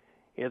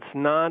 It's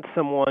not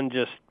someone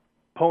just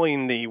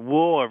pulling the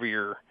wool over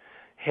your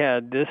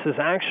head. This is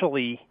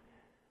actually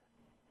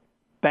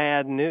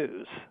bad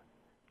news.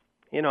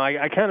 You know,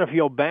 I kind of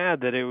feel bad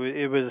that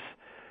it was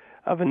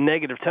of a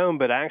negative tone,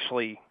 but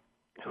actually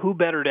who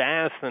better to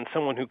ask than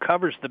someone who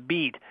covers the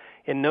beat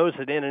and knows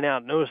it in and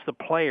out, knows the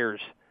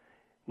players,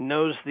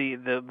 knows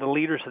the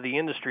leaders of the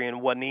industry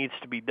and what needs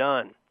to be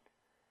done.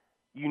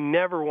 You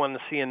never want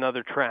to see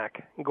another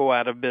track go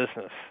out of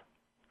business.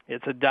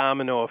 It's a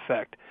domino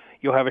effect.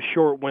 You'll have a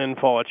short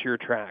windfall at your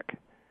track.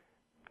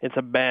 It's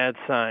a bad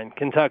sign.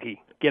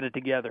 Kentucky, get it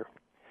together.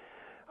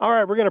 All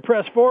right, we're going to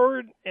press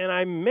forward, and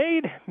I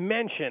made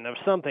mention of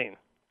something.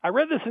 I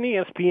read this in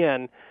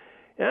ESPN,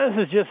 and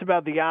this is just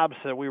about the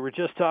opposite. We were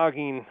just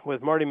talking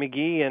with Marty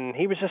Mcgee, and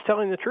he was just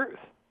telling the truth.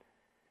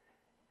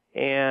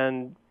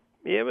 And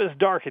it was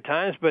dark at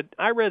times, but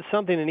I read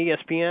something in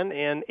ESPN,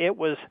 and it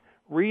was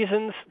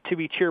reasons to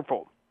be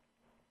cheerful.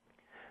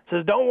 It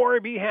says, don't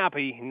worry, be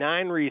happy.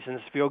 9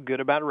 reasons to feel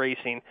good about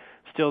racing.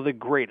 Still the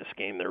greatest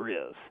game there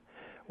is.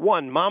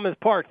 1, Monmouth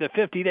Park, the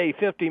 50-day,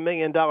 $50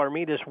 million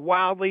meet is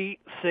wildly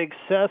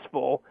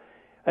successful.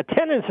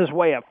 Attendance is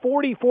way up,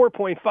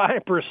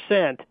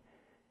 44.5%.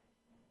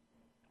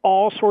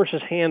 All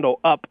sources handle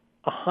up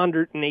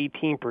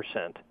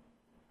 118%.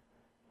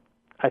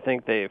 I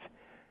think they've,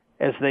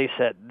 as they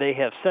said, they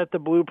have set the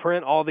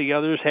blueprint. All the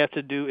others have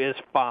to do is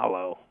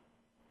follow.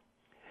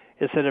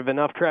 It said if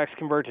enough tracks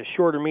convert to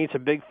shorter meets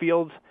of big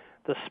fields,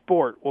 the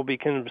sport will be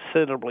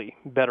considerably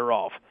better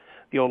off.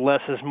 The old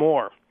less is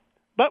more.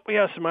 But we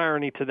have some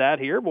irony to that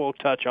here we'll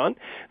touch on.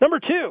 Number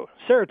 2,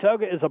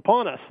 Saratoga is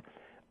upon us.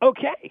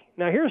 Okay,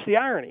 now here's the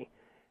irony.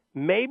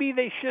 Maybe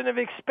they shouldn't have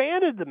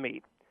expanded the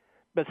meet,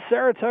 but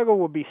Saratoga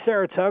will be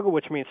Saratoga,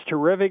 which means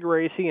terrific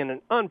racing in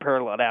an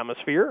unparalleled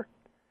atmosphere.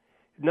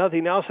 If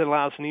nothing else, it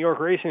allows New York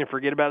racing to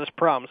forget about its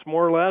problems,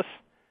 more or less,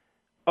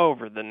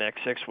 over the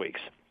next 6 weeks.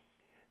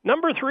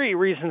 Number 3,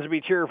 reasons to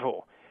be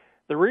cheerful.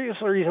 The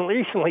reason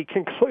recently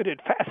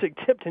concluded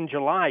Fasig-Tipton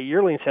July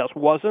yearling sales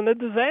wasn't a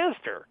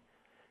disaster.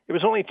 It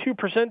was only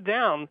 2%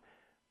 down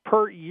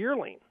per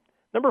yearling.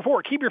 Number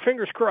 4, keep your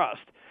fingers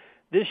crossed.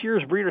 This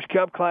year's Breeders'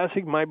 Cup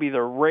Classic might be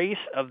the race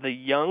of the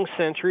young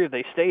century if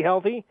they stay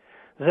healthy.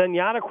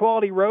 Zenyatta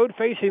Quality Road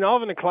facing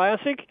off in the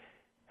Classic.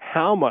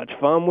 How much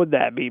fun would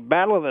that be?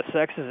 Battle of the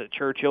Sexes at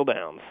Churchill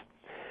Downs.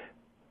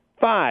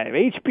 5,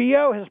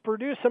 HBO has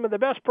produced some of the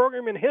best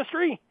programming in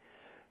history.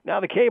 Now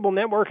the cable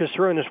network is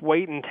throwing its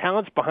weight and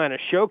talents behind a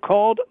show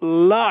called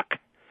Luck.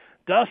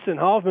 Dustin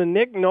Hoffman,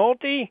 Nick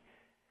Nolte,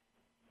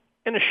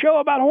 and a show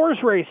about horse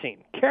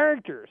racing,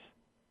 characters.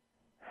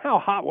 How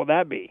hot will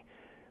that be?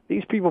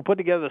 These people put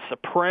together The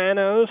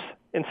Sopranos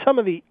and some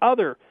of the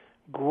other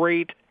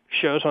great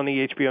shows on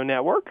the HBO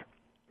network.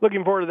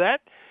 Looking forward to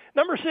that.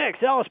 Number 6,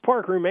 Ellis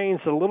Park remains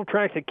the little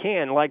track that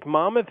can. Like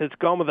Monmouth, it's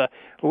gone with a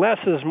less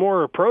is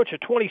more approach. A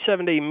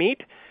 27-day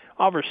meet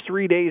offers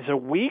 3 days a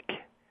week.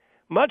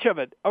 Much of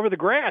it over the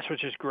grass,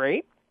 which is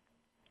great.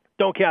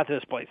 Don't count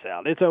this place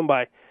out. It's owned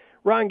by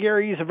Ron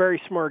Gary. He's a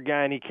very smart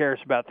guy, and he cares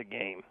about the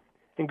game.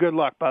 And good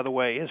luck, by the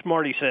way. As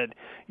Marty said,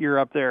 you're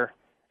up there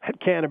at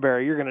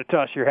Canterbury. You're going to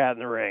toss your hat in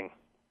the ring.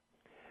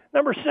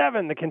 Number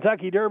 7, the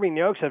Kentucky Derby and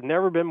Oaks have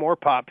never been more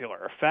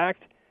popular. A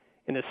fact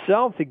in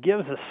itself that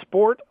gives the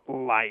sport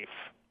life.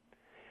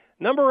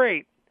 Number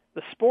 8,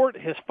 the sport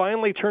has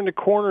finally turned a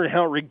corner in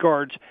how it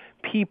regards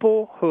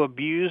people who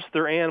abuse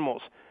their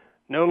animals.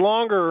 No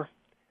longer,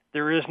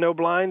 there is no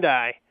blind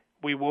eye.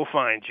 We will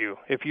find you.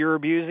 If you're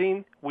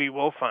abusing, we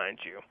will find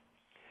you.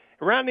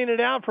 Rounding it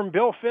out from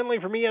Bill Finley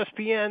from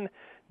ESPN,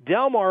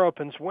 Del Mar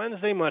opens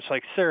Wednesday, much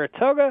like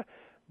Saratoga.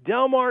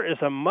 Del Mar is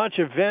a much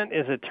event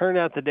as it turned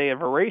out the day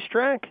of a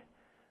racetrack.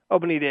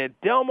 Opening day at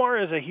Del Mar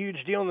is a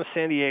huge deal in the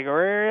San Diego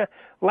area.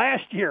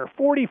 Last year,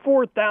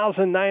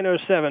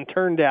 44,907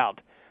 turned out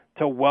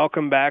to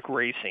welcome back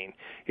racing.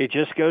 It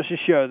just goes to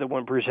show that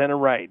when presented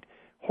right,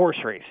 horse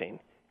racing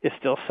is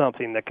still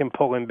something that can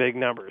pull in big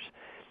numbers.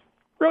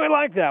 Really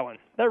like that one.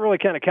 That really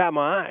kind of caught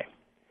my eye.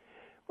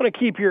 I want to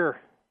keep your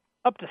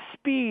up to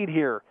speed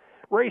here.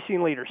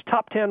 Racing leaders,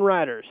 top 10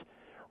 riders.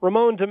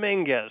 Ramon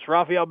Dominguez,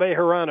 Rafael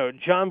Bejarano,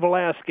 John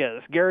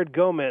Velasquez, Garrett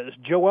Gomez,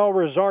 Joel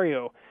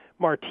Rosario,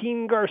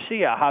 Martin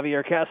Garcia,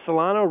 Javier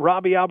Castellano,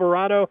 Robbie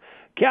Alvarado,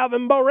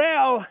 Calvin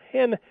Borrell,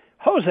 and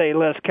Jose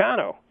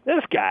Lescano.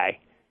 This guy,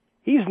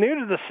 he's new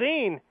to the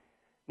scene.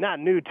 Not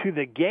new to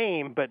the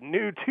game, but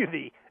new to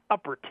the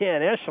upper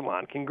 10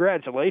 echelon.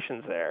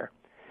 Congratulations there.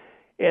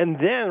 And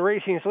then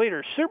racing's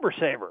leaders, Super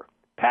Saver,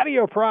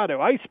 Patio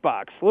Prado,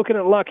 Icebox, Looking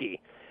at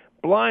Lucky,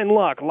 Blind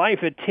Luck, Life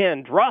at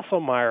 10,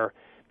 Drosselmeyer,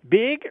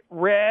 Big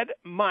Red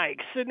Mike,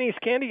 Sydney's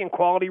Candy, and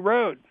Quality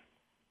Road.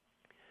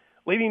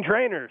 Leading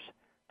trainers,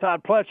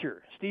 Todd Pletcher,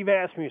 Steve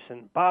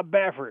Asmussen, Bob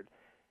Baffert,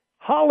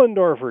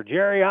 Hollendorfer,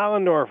 Jerry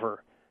Hollendorfer,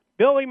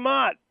 Billy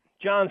Mott,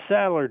 John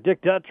Sadler,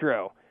 Dick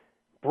Dutrow,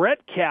 Brett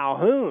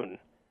Calhoun,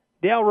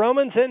 Dale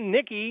Romans, and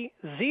Nikki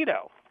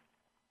Zito.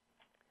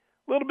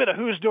 A little bit of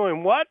who's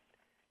doing what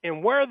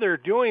and where they're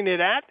doing it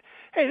at.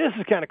 Hey, this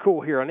is kind of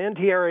cool here on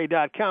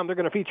NTRA.com. They're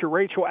going to feature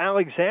Rachel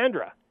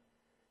Alexandra.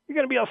 You're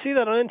going to be able to see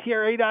that on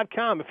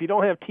NTRA.com. If you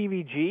don't have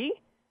TVG,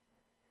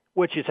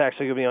 which is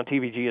actually going to be on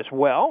TVG as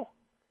well,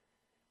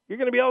 you're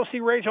going to be able to see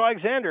Rachel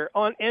Alexander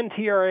on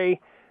NTRA.com.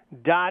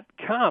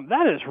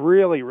 That is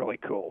really, really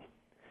cool.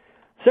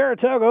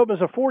 Saratoga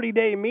opens a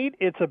 40-day meet.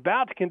 It's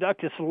about to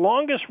conduct its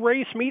longest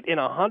race meet in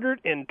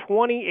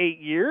 128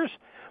 years.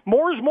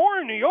 More is more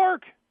in New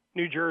York,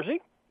 New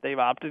Jersey. They've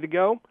opted to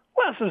go.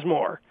 Less is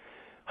more.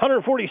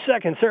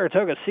 142nd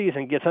Saratoga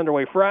season gets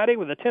underway Friday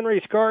with a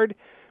 10-race card.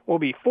 Will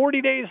be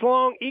 40 days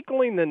long,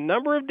 equaling the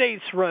number of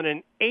dates run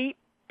in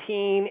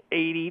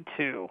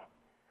 1882.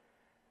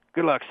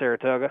 Good luck,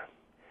 Saratoga.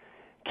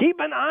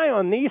 Keep an eye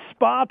on these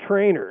spa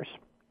trainers.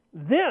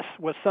 This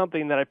was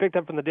something that I picked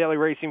up from the Daily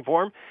Racing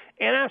Forum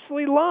and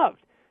absolutely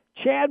loved.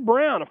 Chad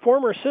Brown, a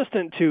former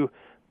assistant to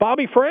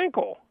Bobby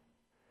Frankel.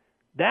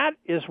 That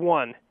is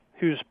one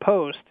who's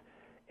posed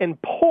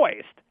and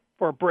poised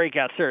for a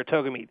breakout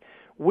Saratoga meet.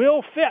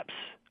 Will Phipps,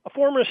 a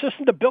former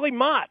assistant to Billy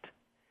Mott.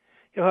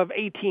 He'll have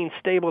 18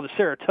 stable to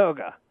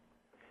Saratoga.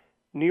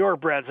 New York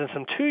breds and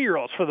some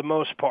 2-year-olds for the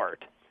most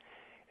part.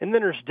 And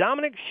then there's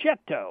Dominic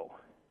Schettino,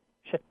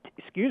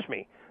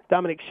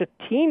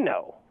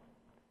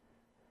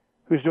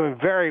 who's doing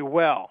very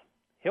well.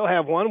 He'll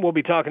have one we'll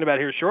be talking about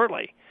here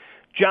shortly.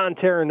 John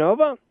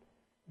Terranova,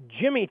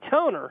 Jimmy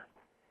Toner,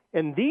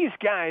 and these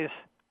guys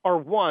are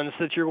ones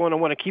that you're going to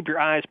want to keep your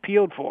eyes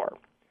peeled for.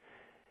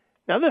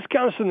 Now, this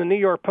comes from the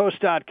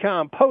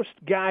NewYorkPost.com Post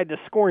Guide to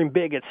Scoring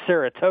Big at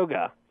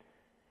Saratoga.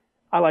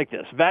 I like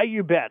this.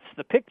 Value bets.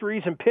 The pick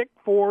threes and pick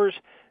fours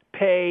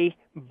pay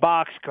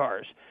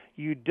boxcars.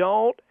 You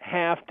don't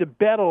have to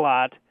bet a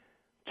lot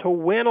to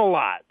win a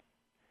lot.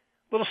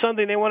 Little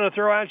something they want to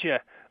throw at you.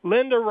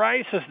 Linda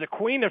Rice is the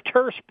queen of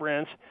turf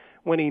sprints,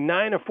 winning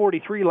 9 of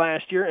 43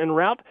 last year en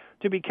route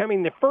to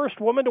becoming the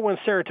first woman to win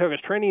Saratoga's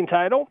training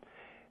title.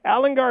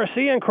 Alan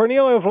Garcia and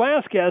Cornelio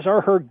Velasquez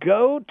are her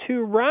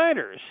go-to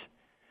riders.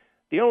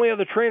 The only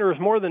other trainer with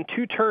more than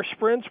 2 turf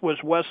sprints was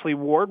Wesley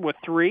Ward with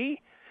 3.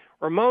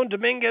 Ramon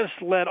Dominguez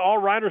led all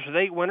riders with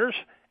 8 winners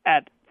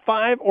at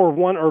 5 or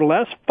 1 or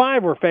less.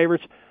 5 were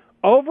favorites.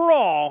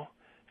 Overall,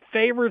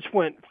 favorites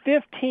went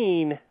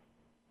 15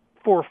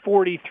 for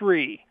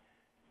 43.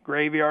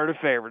 Graveyard of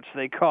favorites,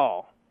 they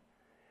call.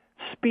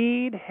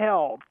 Speed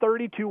held.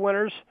 32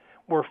 winners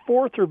were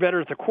 4th or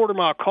better at the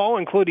quarter-mile call,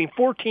 including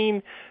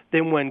 14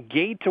 that went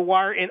gate to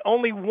wire, and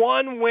only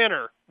one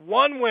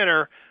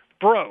winner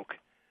broke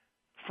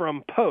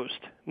from post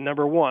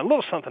number 1. A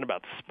little something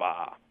about the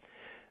Spa.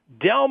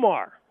 Del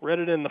Mar, read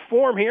it in the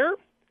form here.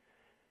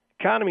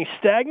 Economy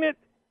stagnant.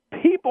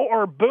 People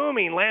are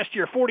booming. Last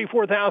year,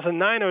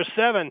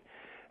 44,907.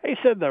 They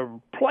said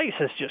the place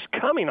is just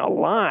coming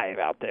alive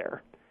out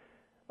there.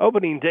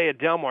 Opening day at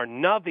Del Mar,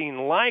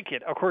 nothing like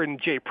it, according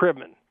to Jay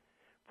Pribman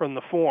from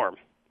the form.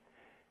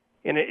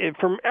 And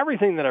from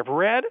everything that I've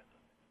read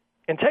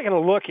and taken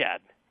a look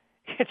at,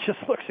 it just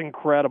looks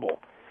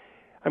incredible.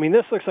 I mean,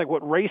 this looks like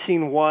what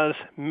racing was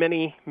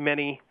many,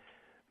 many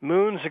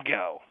moons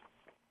ago.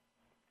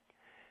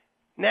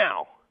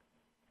 Now,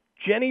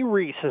 Jenny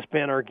Reese has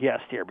been our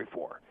guest here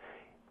before,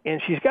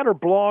 and she's got her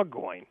blog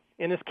going.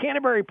 And it's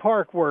Canterbury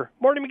Park where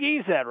Marty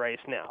Mcgee's at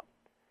race now.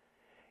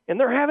 And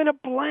they're having a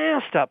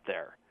blast up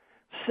there.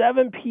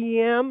 7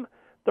 p.m.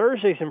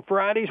 Thursdays and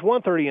Fridays,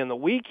 1:30 on the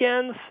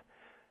weekends.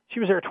 She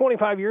was there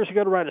 25 years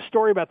ago to write a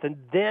story about the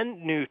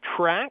then new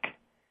track.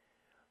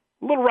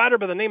 A little writer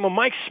by the name of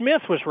Mike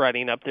Smith was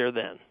writing up there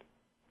then.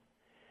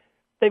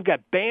 They've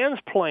got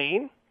bands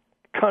playing,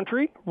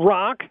 country,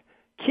 rock,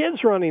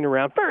 kids running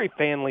around, very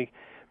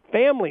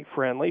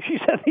family-friendly. She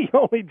said the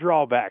only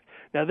drawback.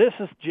 Now, this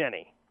is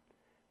Jenny.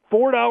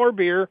 $4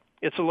 beer.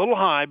 It's a little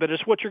high, but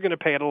it's what you're going to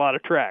pay at a lot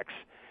of tracks.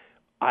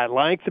 I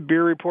like the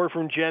beer report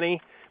from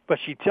Jenny, but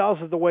she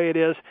tells it the way it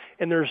is,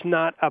 and there's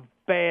not a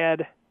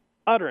bad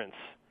utterance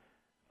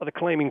of the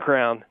Claiming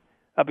Crown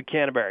up at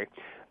Canterbury.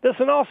 This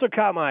one also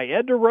caught my eye.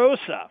 Ed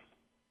DeRosa,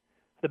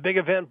 the Big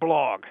Event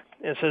blog,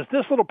 and says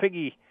this little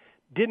piggy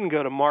didn't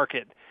go to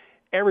market.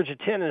 Average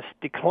attendance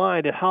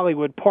declined at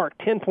Hollywood Park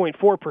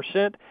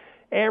 10.4%.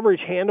 Average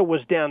handle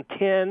was down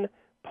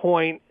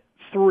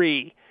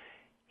 10.3%.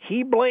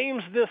 He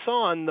blames this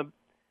on the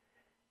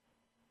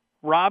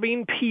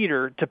robbing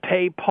Peter to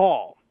pay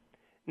Paul.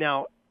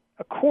 Now,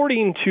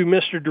 according to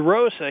Mr.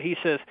 DeRosa, he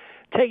says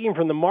taking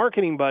from the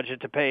marketing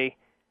budget to pay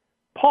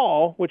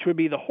Paul, which would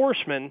be the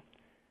horseman,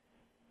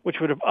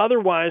 which would have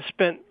otherwise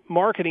spent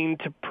marketing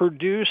to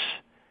produce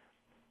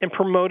and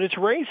promote its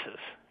races.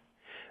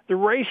 The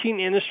racing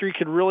industry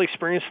could really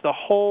experience the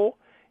hole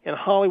in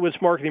Hollywood's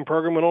marketing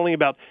program when only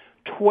about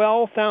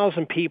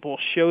 12,000 people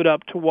showed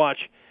up to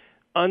watch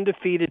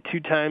undefeated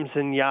 2-time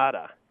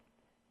Zenyatta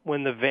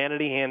win the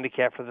Vanity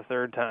Handicap for the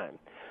 3rd time.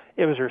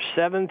 It was her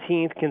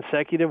 17th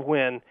consecutive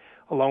win,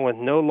 along with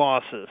no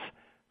losses,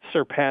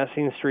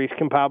 surpassing streaks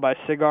compiled by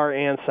Cigar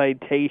and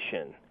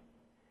Citation.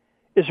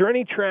 Is there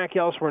any track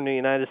elsewhere in the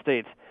United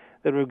States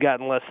that would have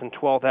gotten less than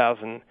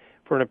 12,000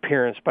 for an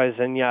appearance by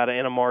Zenyatta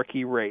in a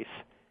marquee race?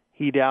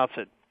 He doubts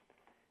it.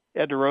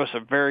 Ed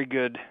DeRosa, very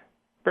good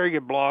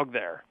blog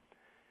there.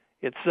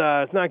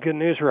 It's not good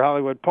news for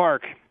Hollywood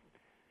Park.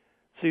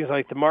 Seems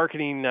like the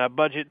marketing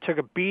budget took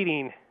a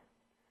beating.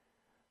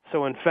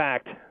 So, in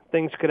fact,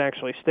 things could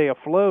actually stay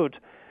afloat.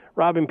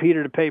 Robbing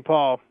Peter to pay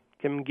Paul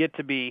can get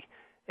to be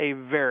a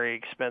very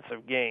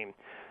expensive game.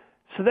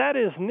 So that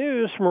is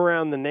news from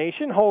around the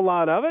nation. Whole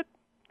lot of it.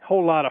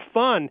 Whole lot of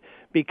fun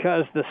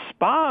because the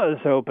spa is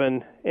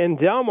open and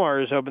Del Mar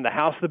is open. The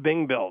house the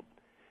Bing built.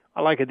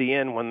 I like at the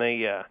end when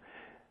they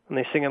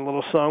sing a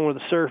little song where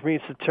the surf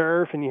meets the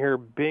turf and you hear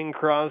Bing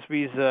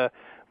Crosby's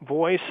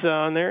voice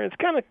on there. It's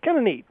kind of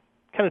neat.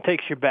 Kind of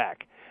takes you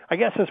back. I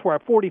guess that's where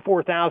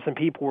 44,000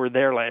 people were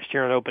there last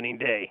year on opening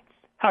day.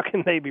 How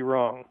can they be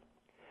wrong?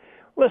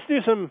 Let's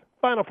do some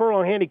final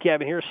furlong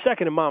handicapping here.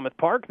 Second in Monmouth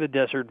Park, the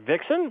Desert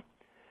Vixen.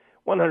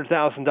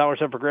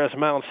 $100,000 up for Grass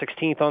Mile,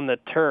 16th on the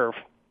turf.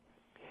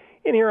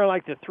 In here, I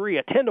like the 3,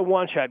 a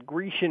 10-1 shot,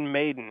 Grecian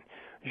Maiden.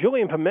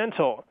 Julian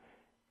Pimentel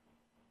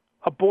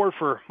aboard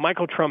for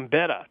Michael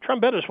Trombetta.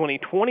 Trombetta's winning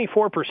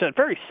 24%,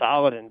 very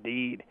solid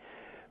indeed.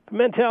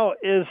 Pimentel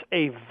is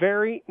a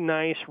very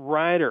nice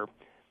rider.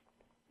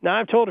 Now,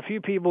 I've told a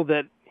few people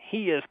that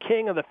he is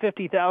king of the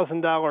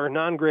 $50,000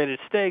 non-graded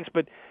stakes,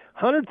 but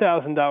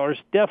 $100,000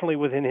 definitely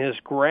within his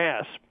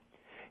grasp.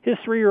 His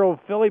 3-year-old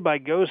filly by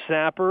Go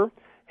Zapper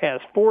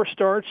has 4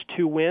 starts,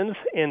 2 wins,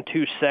 and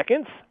 2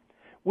 seconds.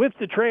 With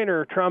the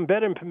trainer,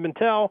 Trombetta and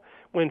Pimentel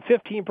win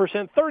 15%,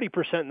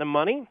 30% in the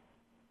money.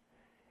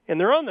 And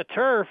they're on the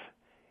turf.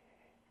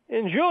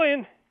 And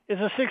Julian is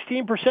a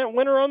 16%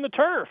 winner on the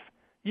turf.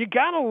 You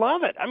got to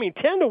love it. I mean,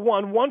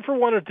 10-1, 1 for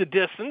 1 at the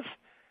distance.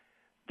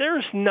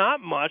 There's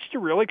not much to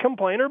really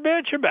complain or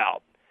bitch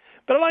about.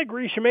 But I like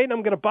Grecian Maiden.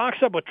 I'm going to box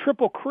up with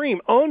Triple Cream,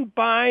 owned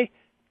by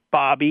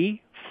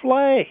Bobby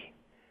Flay.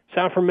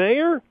 Sound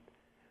familiar?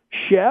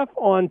 Chef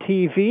on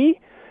TV.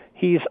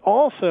 He's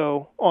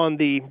also on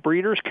the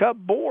Breeders' Cup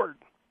board.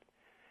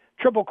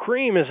 Triple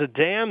Cream is a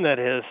dam that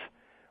has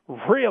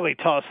really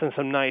tossed in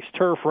some nice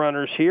turf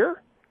runners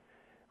here.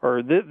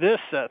 Or this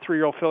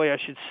 3-year-old filly, I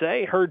should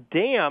say. Her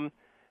dam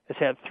has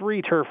had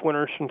 3 turf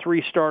winners from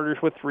 3 starters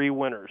with 3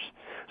 winners.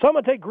 So I'm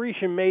going to take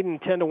Grecian Maiden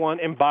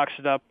 10-1 and box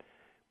it up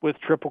with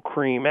Triple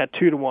Cream at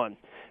 2-1.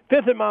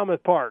 5th at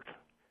Monmouth Park.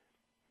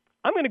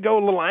 I'm going to go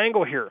a little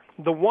angle here.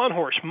 The 1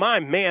 horse, my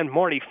man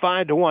Marty,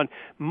 5-1.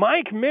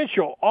 Mike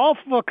Mitchell, off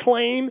of a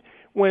claim,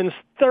 wins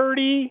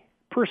 30%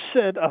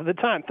 of the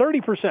time.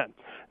 30%.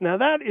 Now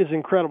that is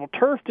incredible.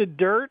 Turf to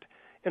dirt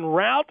and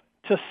route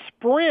to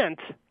sprint,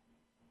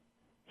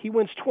 he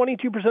wins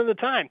 22% of the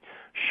time.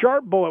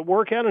 Sharp Bullet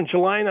workout on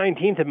July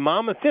 19th at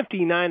Monmouth,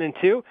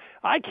 59-2.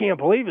 I can't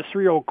believe his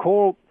 3-year-old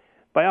colt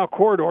by Al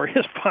Corridor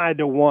is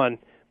 5-1.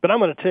 But I'm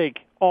going to take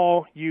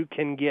all you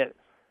can get.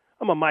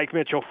 I'm a Mike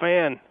Mitchell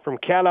fan from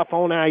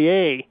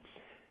California.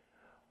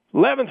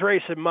 11th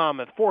race at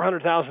Monmouth,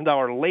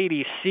 $400,000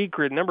 Lady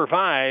Secret. Number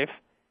 5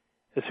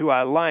 is who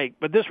I like.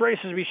 But this race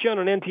is to be shown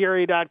on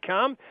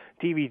NTRA.com,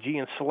 TVG,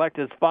 and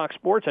selected Fox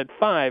Sports at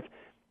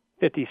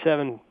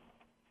 5:57.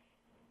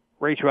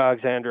 Rachel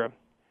Alexandra.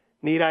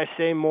 Need I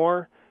say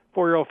more?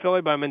 4-year-old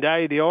filly by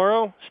Medalla de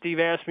Oro, Steve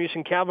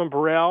Asmussen, Calvin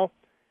Burrell.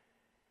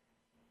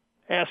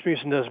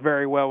 Asmussen does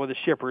very well with the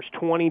shippers,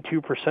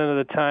 22% of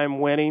the time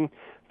winning.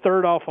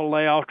 Third off a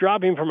layoff,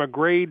 dropping from a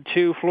Grade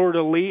 2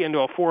 Fleur-de-Lis into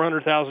a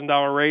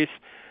 $400,000 race.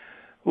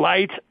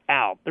 Lights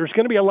out. There's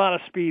going to be a lot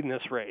of speed in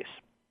this race.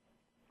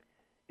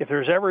 If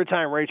there's ever a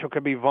time Rachel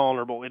could be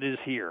vulnerable, it is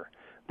here.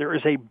 There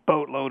is a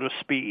boatload of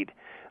speed.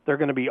 They're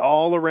going to be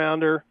all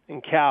around her,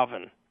 and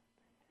Calvin.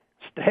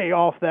 Stay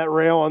off that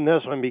rail on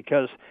this one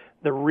because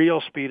the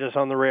real speed is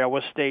on the rail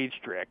with Stage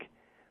Trick.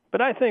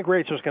 But I think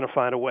Rachel's going to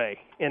find a way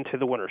into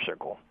the winner's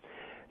circle.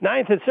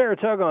 9th at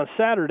Saratoga on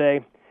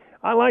Saturday.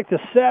 I like the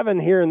 7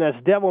 here, and that's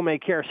Devil May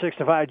Care,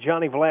 6-5,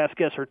 Johnny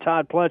Velasquez or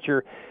Todd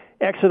Pletcher.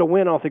 Exit a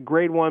win off the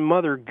Grade 1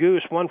 Mother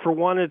Goose, 1 for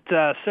 1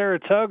 at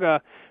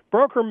Saratoga.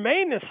 Broke her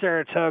maiden at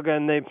Saratoga,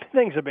 and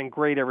things have been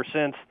great ever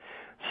since.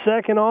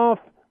 Second off,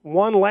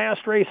 1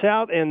 last race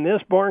out, and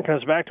this barn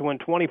comes back to win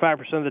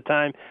 25% of the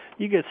time.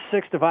 You get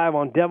 6-5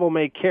 on Devil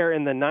May Care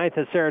in the 9th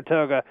at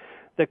Saratoga.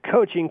 The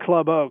Coaching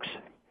Club Oaks.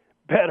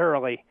 Bet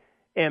early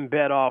and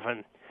bet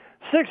often.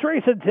 6th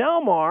race at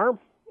Del Mar,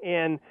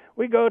 and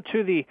we go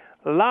to the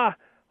La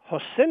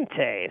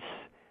Jocentes.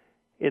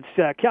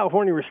 It's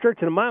California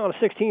restricted, 1 mile and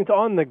 16th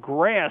on the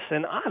grass,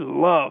 and I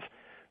love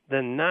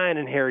the 9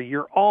 in here.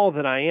 You're All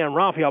That I Am.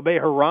 Rafael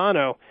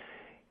Bejarano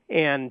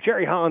and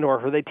Jerry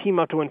Hollendorfer, they team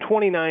up to win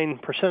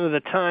 29% of the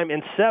time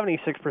and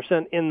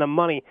 76% in the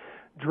money.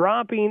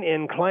 Dropping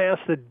in class,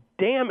 the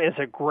Dam is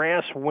a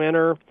grass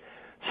winner.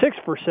 6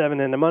 for 7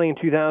 in the money in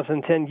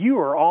 2010. You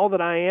Are All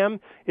That I Am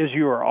is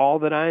You Are All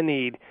That I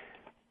Need,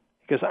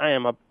 because I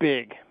am a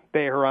big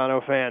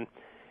Bejarano fan.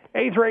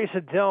 8th race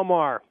at Del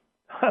Mar.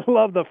 I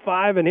love the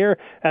 5 in here.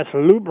 That's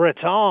Le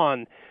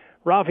Breton.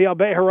 Rafael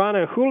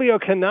Bejarano, Julio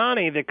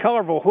Canani, the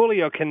colorful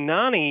Julio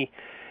Canani,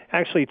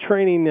 actually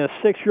training the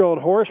 6-year-old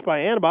horse by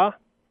Annaba.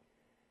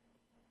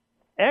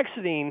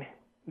 Exiting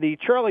the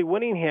Charlie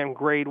Whittingham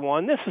Grade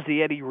 1. This is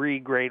the Eddie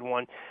Reed Grade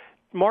 1.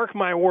 Mark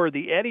my word,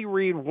 the Eddie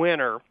Reed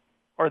winner,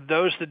 or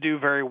those that do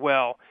very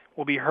well,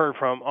 will be heard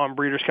from on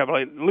Breeders' Cup.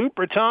 Luke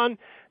Breton,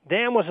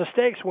 Dam was a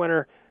stakes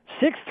winner.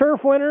 6 turf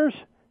winners,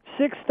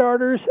 6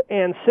 starters,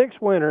 and 6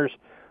 winners.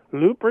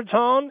 Luke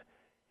Breton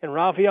and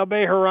Rafael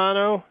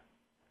Bejarano,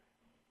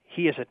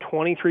 he is a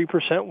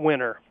 23%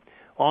 winner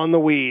on the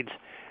weeds.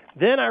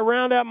 Then I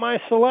round out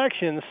my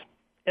selections,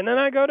 and then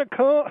I go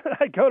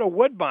to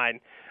Woodbine.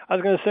 I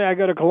was going to say I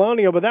go to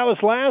Colonial, but that was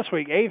last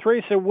week. 8th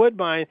race at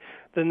Woodbine,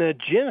 the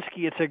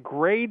Nijinsky. It's a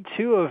Grade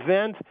 2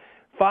 event,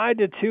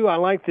 5-2. I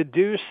like the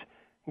Deuce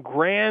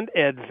Grand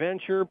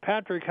Adventure.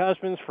 Patrick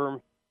Husbands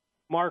from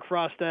Mark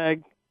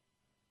Frostag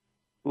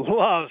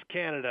loves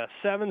Canada.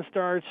 7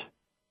 starts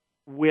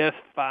with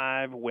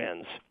 5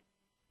 wins.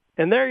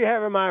 And there you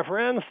have it, my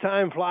friends.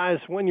 Time flies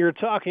when you're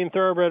talking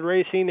thoroughbred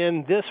racing,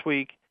 and this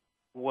week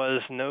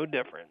was no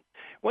different.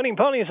 Winning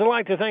Ponies would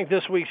like to thank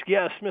this week's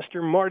guest,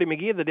 Mr. Marty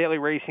Mcgee of the Daily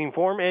Racing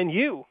Form, and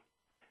you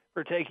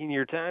for taking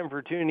your time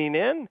for tuning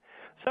in.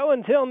 So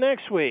until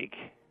next week,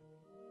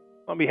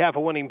 on behalf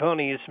of Winning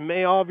Ponies,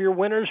 may all of your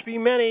winners be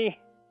many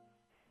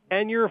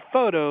and your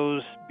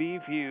photos be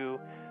few.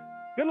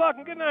 Good luck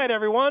and good night,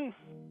 everyone.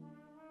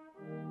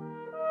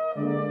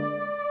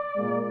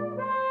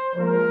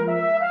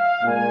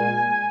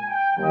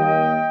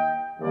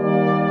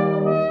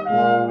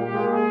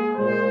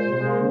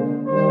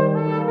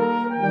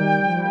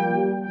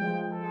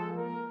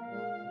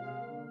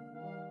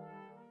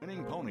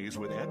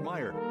 With Ed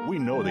Meyer. We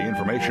know the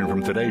information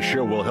from today's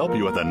show will help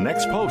you at the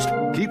next post.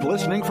 Keep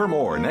listening for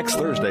more next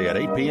Thursday at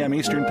 8 p.m.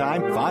 Eastern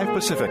Time, 5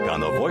 Pacific on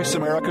the Voice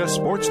America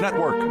Sports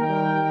Network.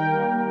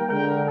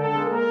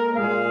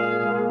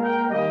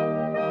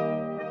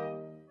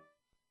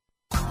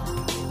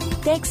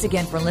 Thanks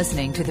again for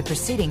listening to the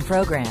preceding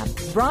program,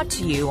 brought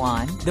to you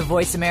on the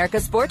Voice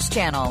America Sports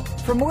Channel.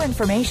 For more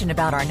information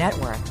about our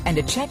network and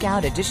to check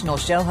out additional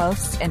show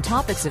hosts and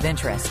topics of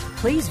interest,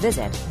 please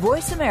visit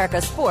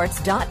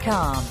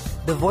voiceamericasports.com.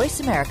 The Voice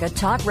America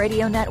Talk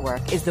Radio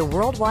Network is the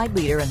worldwide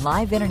leader in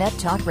live Internet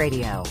talk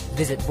radio.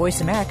 Visit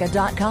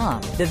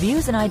voiceamerica.com. The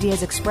views and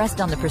ideas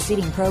expressed on the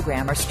preceding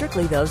program are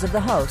strictly those of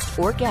the host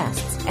or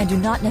guests and do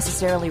not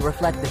necessarily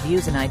reflect the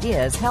views and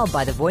ideas held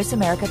by the Voice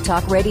America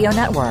Talk Radio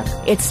Network,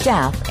 its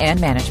staff, and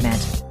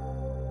management.